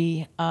how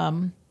we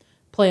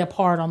play a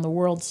part on the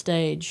world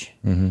stage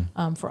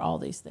for all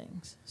these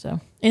things. So,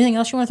 anything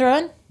else you want to throw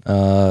in?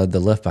 The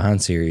Left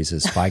Behind series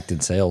has spiked in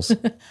sales.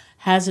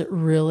 Has it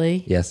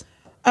really? Yes.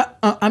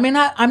 I mean,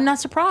 I'm not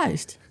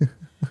surprised.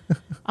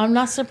 I'm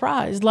not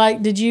surprised.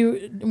 Like,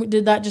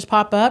 did that just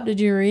pop up?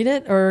 Did you read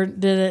it, or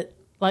did it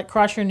like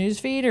cross your news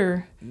feed,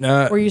 or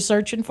were you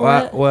searching for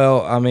it?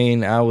 Well, I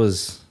mean, I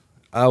was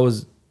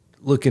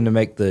looking to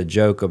make the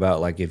joke about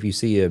like if you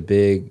see a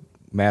big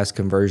mass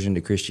conversion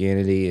to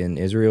Christianity in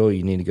Israel,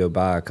 you need to go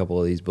buy a couple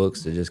of these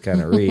books to just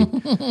kind of read.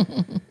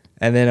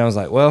 And then I was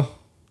like, well,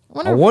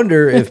 I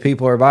wonder if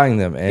people are buying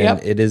them,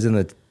 and it is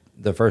in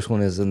the first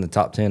one is in the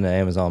top 10 of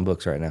Amazon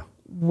books right now.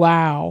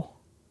 Wow.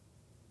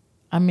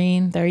 I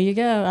mean, there you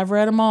go. I've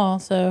read them all.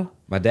 So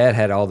my dad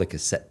had all the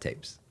cassette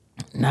tapes.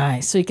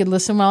 Nice. So you could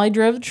listen while he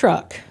drove the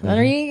truck.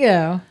 There you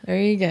go.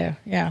 There you go.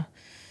 Yeah.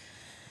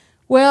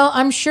 Well,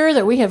 I'm sure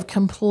that we have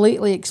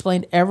completely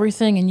explained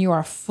everything and you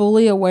are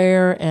fully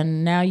aware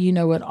and now you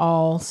know it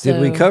all. So.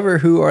 Did we cover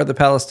Who Are the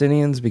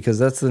Palestinians? Because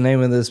that's the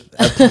name of this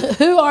episode.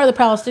 Who are the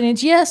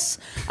Palestinians? Yes.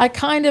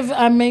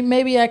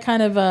 Maybe I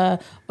kind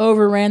of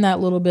overran that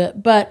a little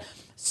bit. But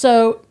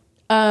so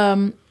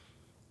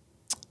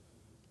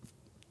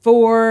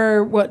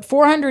for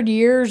 400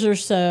 years or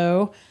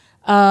so,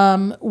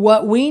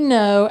 what we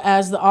know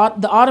as the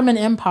Ottoman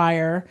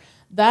Empire,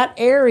 that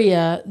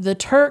area, the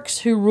Turks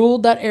who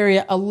ruled that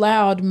area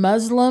allowed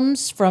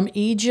Muslims from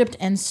Egypt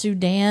and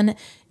Sudan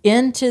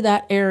into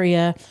that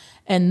area,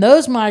 and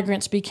those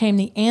migrants became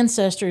the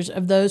ancestors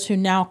of those who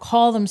now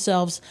call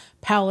themselves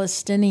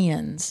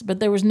Palestinians. But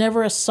there was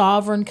never a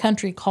sovereign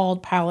country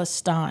called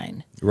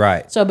Palestine.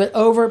 Right. So, but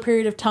over a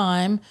period of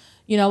time,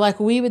 like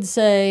we would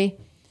say,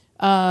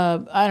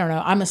 I don't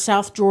know, I'm a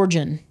South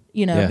Georgian.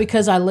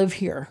 Because I live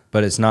here.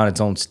 But it's not its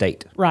own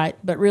state. Right.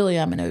 But really,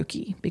 I'm an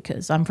Okie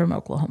because I'm from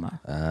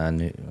Oklahoma.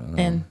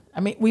 And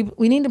I mean,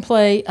 we need to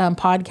play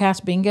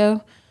podcast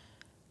bingo.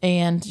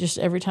 And just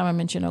every time I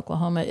mention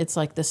Oklahoma, it's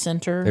like the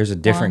center. There's a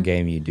different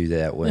game you do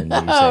that when you say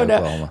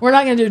Oklahoma. No. We're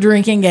not going to do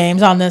drinking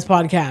games on this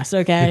podcast,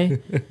 okay?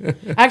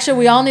 Actually,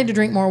 we all need to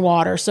drink more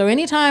water. So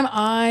anytime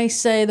I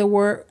say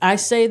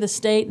the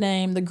state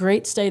name, the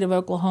great state of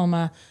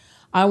Oklahoma,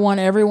 I want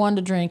everyone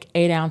to drink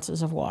 8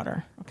 ounces of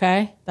water.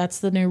 Okay? That's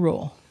the new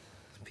rule.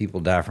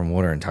 People die from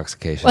water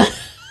intoxication.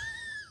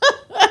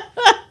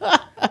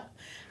 I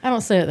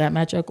don't say it that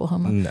much,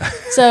 Oklahoma. No.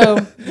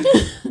 So,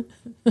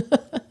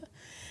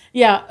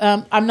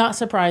 yeah, I'm not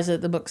surprised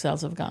that the book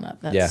sales have gone up.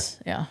 Yeah,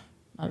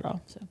 not at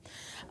all. So,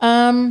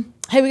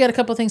 hey, we got a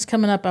couple of things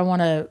coming up I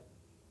want to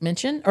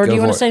mention. Or do you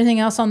want to say anything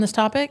else on this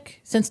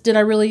topic?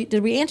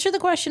 Did we answer the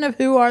question of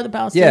who are the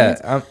Palestinians?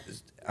 Yeah,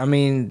 I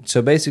mean,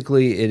 so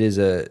basically it is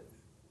a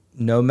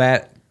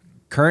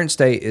current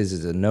state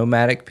is a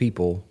nomadic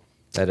people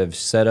that have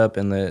set up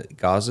in the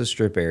Gaza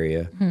Strip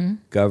area,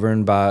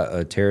 governed by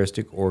a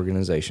terroristic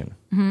organization.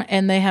 Mm-hmm.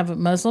 And they have a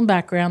Muslim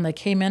background. They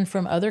came in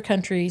from other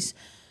countries.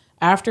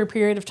 After a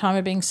period of time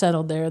of being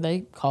settled there,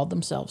 they called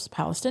themselves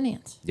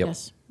Palestinians. Yep.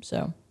 Yes.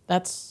 So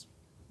that's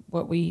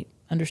what we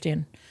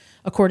understand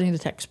according to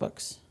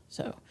textbooks.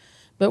 So,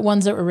 but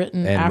ones that were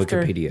written and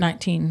after Wikipedia.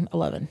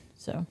 1911.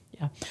 So,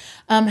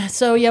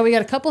 yeah. We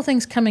got a couple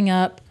things coming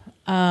up.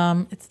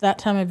 It's that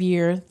time of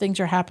year. Things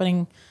are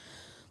happening.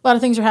 A lot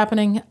of things are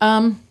happening.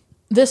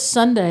 This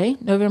Sunday,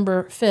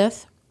 November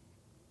 5th,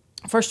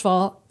 first of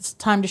all, it's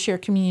time to share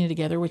communion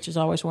together, which is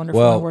always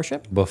wonderful in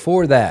worship.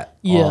 Before that,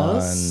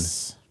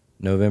 yes. On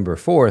November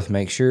 4th,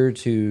 make sure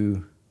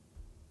to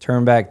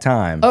turn back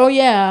time. Oh,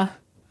 yeah.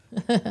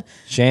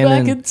 Shannon.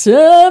 I can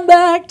turn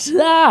back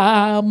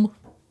time.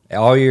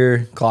 All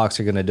your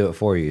clocks are going to do it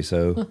for you.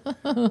 So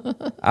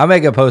I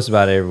make a post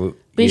about it every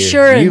Be year.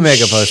 sure you and make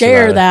a post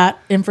share about that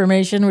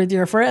information with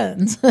your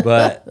friends.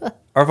 But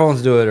our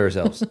phones do it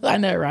ourselves. I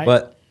know, right?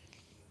 But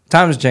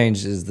Times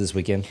Change is this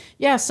weekend.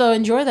 Yeah, so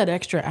enjoy that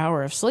extra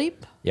hour of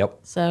sleep. Yep.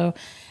 So,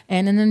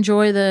 and then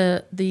enjoy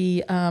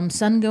the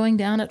sun going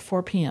down at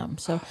 4 p.m.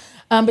 So,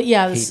 but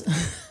yeah, this,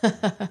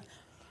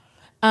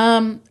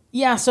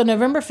 yeah. So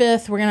November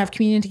 5th, we're gonna have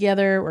communion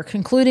together. We're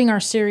concluding our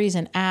series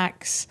in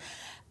Acts,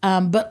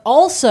 but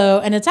also,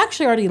 and it's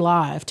actually already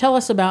live. Tell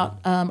us about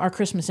our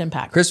Christmas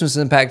Impact. Christmas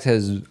Impact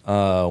has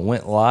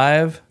went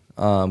live.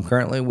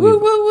 Currently, Woo,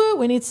 woo, woo.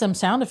 We need some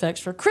sound effects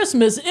for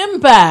Christmas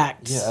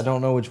Impact. Yeah, I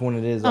don't know which one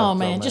it is. Oh,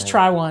 man. Just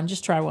try one.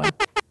 Just try one. See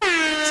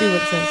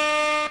what it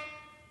says.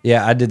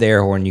 Yeah, I did the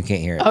air horn. You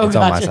can't hear it. Oh, it's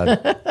gotcha. on my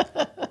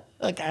side.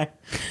 Okay.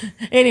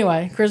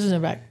 Anyway, Christmas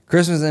Impact.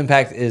 Christmas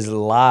Impact is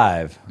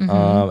live.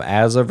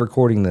 As of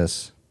recording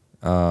this,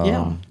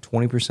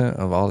 20%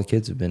 of all the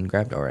kids have been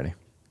grabbed already.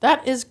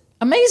 That is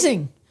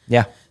amazing.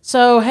 Yeah.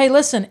 So, hey,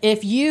 listen,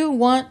 if you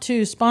want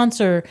to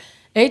sponsor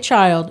a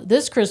child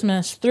this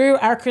Christmas through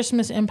our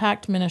Christmas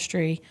Impact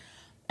Ministry,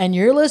 and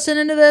you're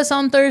listening to this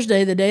on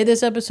Thursday, the day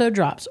this episode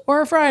drops,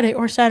 or Friday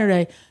or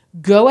Saturday,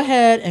 go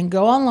ahead and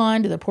go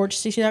online to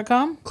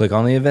theporchcc.com. Click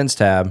on the events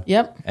tab.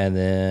 Yep. And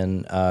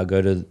then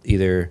go to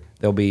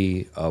there'll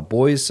be a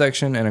boys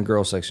section and a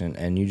girls section,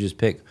 and you just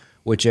pick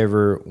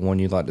whichever one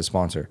you'd like to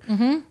sponsor.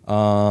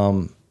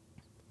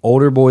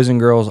 Older boys and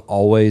girls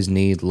always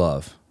need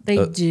love.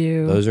 They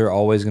do. Those are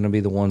always going to be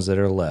the ones that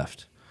are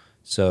left.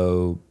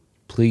 So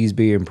please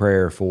be in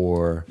prayer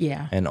for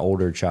an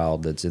older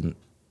child that's in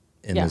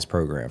this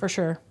program. For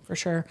sure.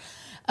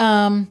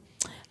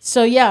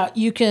 So yeah,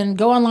 you can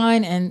go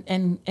online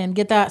and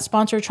get that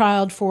sponsor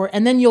child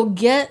and then you'll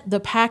get the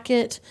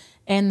packet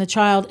and the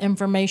child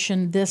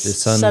information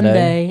this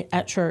Sunday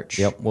at church.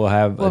 Yep, we'll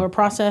have a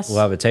process. We'll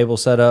have a table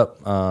set up.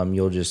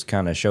 You'll just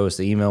kind of show us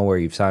the email where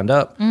you've signed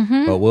up,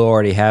 but we'll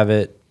already have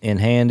it in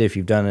hand if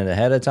you've done it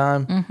ahead of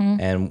time,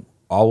 and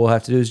all we'll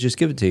have to do is just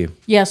give it to you.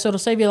 Yeah, so it'll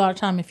save you a lot of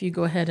time if you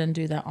go ahead and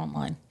do that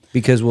online.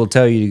 Because we'll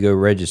tell you to go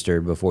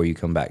register before you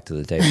come back to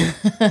the table.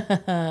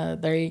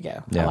 There you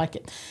go. Yeah. I like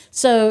it.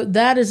 So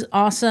that is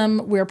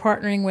awesome. We're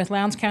partnering with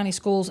Lowndes County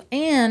Schools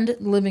and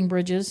Living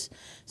Bridges.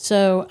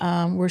 So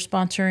we're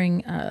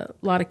sponsoring a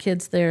lot of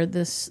kids there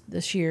this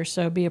year.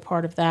 So be a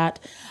part of that.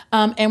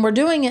 And we're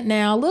doing it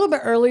now a little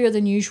bit earlier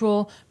than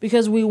usual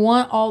because we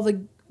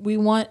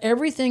want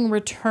everything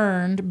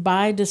returned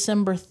by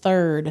December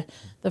 3rd,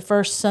 the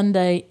first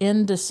Sunday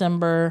in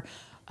December.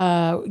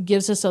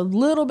 Gives us a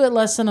little bit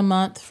less than a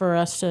month for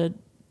us to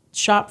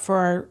shop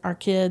for our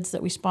kids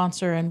that we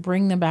sponsor and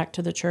bring them back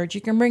to the church.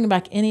 You can bring them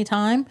back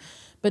anytime,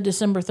 but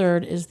December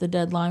 3rd is the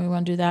deadline. We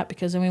want to do that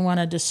because then we want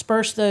to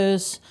disperse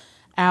those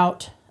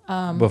out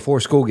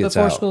before school gets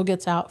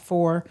out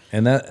for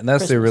and that's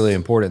Christmas. The really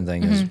important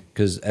thing is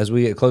because as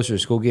we get closer to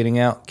school getting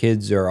out,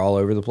 kids are all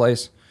over the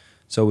place.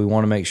 So we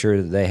want to make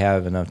sure that they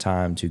have enough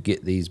time to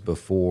get these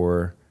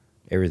before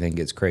everything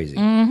gets crazy.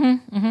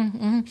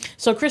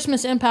 So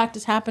Christmas Impact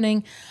is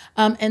happening.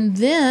 And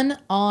then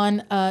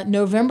on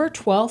November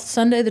 12th,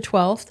 Sunday the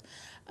 12th,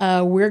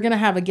 we're going to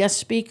have a guest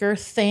speaker.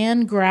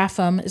 Than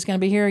Graffam is going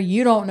to be here.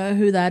 You don't know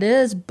who that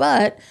is,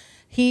 but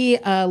he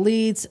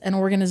leads an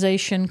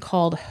organization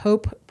called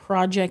Hope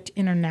Project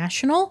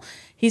International.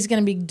 He's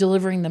going to be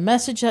delivering the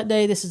message that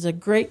day. This is a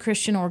great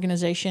Christian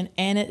organization,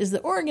 and it is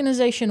the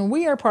organization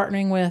we are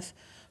partnering with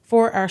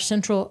for our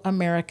Central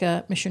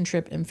America mission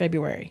trip in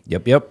February.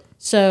 Yep.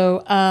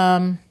 So,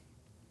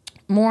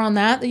 more on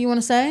that you want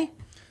to say?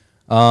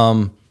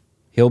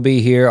 He'll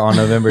be here on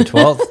November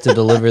 12th to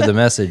deliver the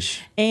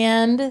message.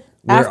 And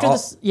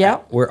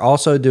we're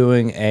also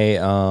doing a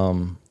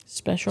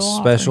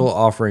special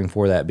offering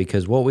for that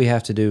because what we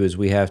have to do is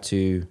we have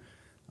to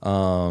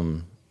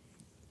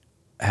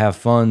have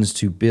funds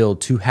to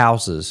build 2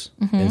 houses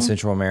in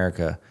Central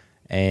America,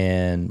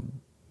 and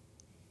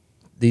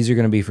these are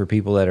going to be for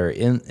people that are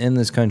in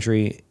this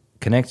country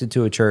connected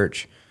to a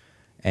church.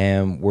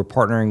 And we're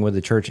partnering with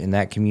the church in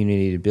that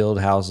community to build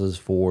houses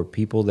for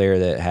people there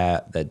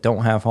that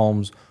don't have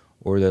homes,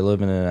 or they're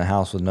living in a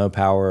house with no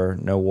power,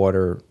 no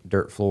water,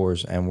 dirt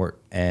floors, and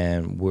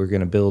we're going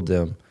to build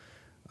them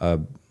a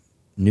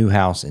new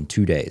house in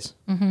 2 days.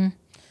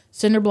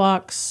 Cinder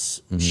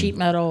blocks, sheet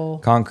metal,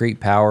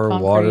 concrete,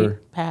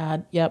 water,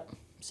 pad. Yep.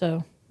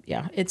 So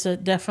yeah, it's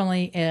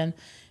definitely a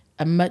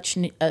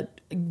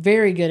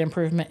very good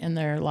improvement in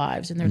their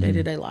lives, in their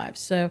day-to-day lives.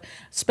 So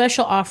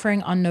special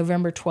offering on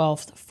November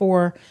 12th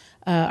for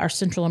our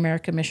Central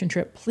America mission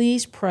trip.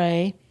 Please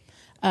pray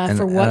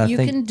for what you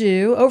can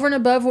do over and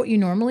above what you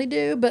normally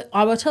do. But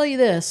I will tell you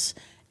this,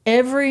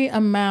 any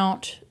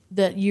amount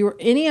that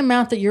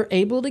you're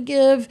able to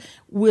give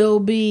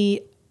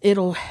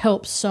it'll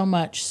help so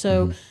much.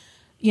 So,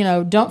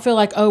 don't feel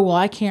like, oh, well,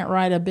 I can't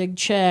write a big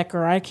check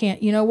or I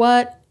can't, you know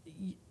what?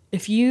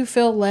 If you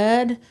feel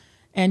led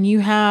and you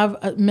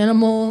have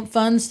minimal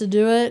funds to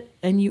do it,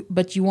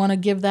 but you want to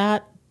give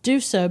that, do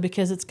so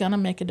because it's going to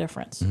make a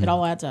difference. It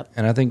all adds up.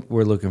 And I think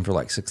we're looking for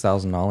like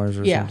 $6,000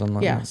 or something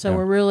like that. Yeah. So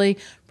we're really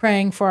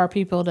praying for our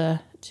people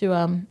to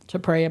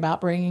pray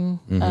about bringing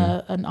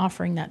an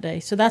offering that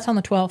day. So that's on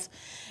the 12th.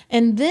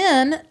 And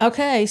then,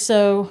 okay,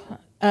 so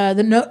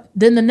then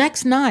the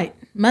next night,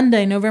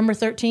 Monday, November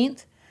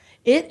 13th,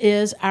 it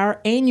is our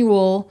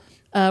annual.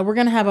 We're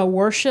going to have a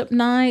worship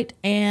night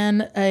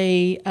and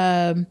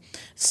a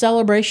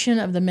celebration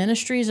of the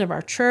ministries of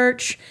our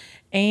church.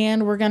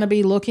 And we're going to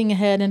be looking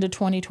ahead into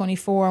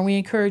 2024. And we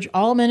encourage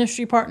all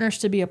ministry partners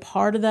to be a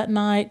part of that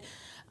night.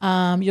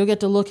 You'll get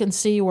to look and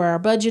see where our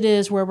budget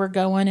is, where we're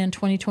going in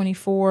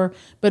 2024.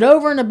 But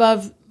over and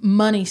above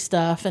money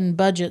stuff and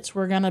budgets,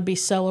 we're going to be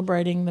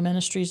celebrating the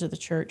ministries of the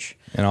church.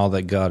 And all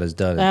that God has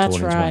done in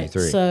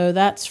 2023. Right. So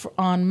that's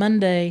on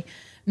Monday,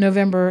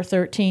 November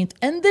 13th.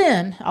 And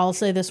then I'll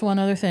say this one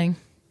other thing.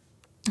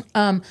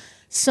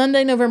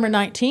 Sunday, November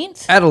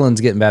 19th.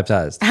 Adeline's getting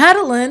baptized.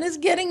 Adeline is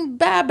getting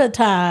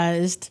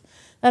baptized.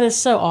 That is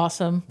so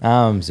awesome.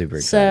 I'm super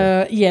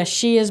excited. So, yes,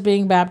 she is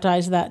being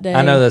baptized that day.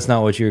 I know that's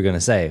not what you were going to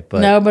say.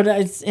 But no, but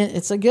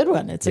it's a good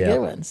one. It's a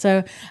good one.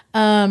 So,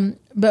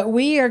 but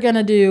we are going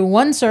to do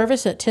one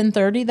service at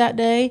 10:30 that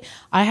day.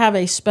 I have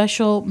a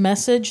special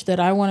message that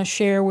I want to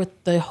share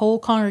with the whole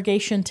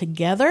congregation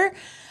together.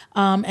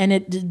 And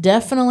it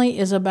definitely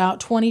is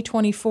about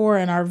 2024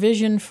 and our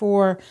vision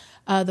for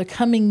the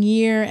coming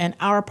year and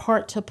our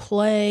part to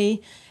play.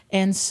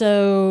 And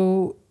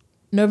so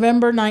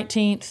November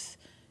 19th,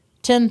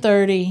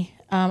 10:30,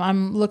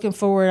 I'm looking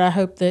forward. I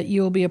hope that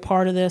you'll be a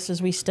part of this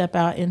as we step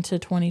out into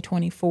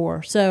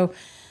 2024. So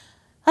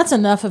that's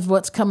enough of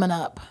what's coming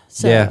up.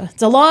 So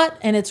it's a lot,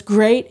 and it's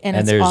great, and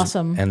it's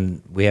awesome.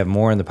 And we have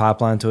more in the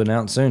pipeline to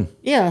announce soon.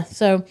 Yeah,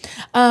 so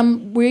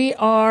we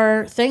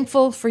are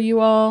thankful for you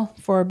all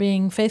for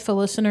being faithful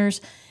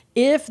listeners.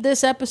 If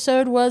this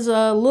episode was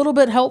a little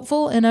bit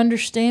helpful in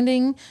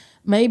understanding,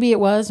 maybe it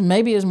was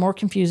more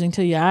confusing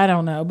to you, I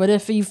don't know. But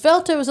if you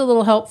felt it was a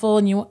little helpful,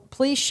 and you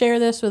please share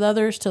this with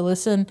others to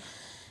listen.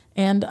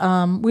 And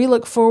we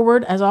look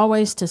forward, as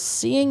always, to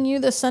seeing you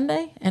this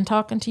Sunday and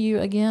talking to you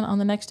again on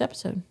the next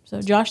episode.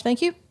 So, Josh,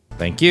 thank you.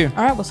 Thank you.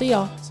 All right, we'll see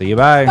y'all. See you.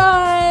 Bye.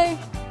 Bye.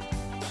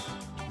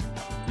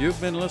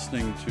 You've been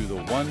listening to the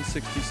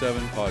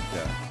 167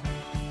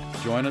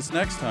 podcast. Join us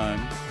next time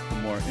for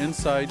more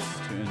insights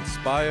to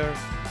inspire,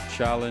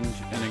 challenge,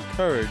 and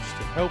encourage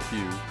to help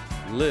you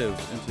live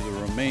into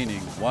the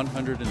remaining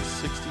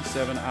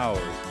 167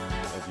 hours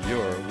of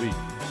your week.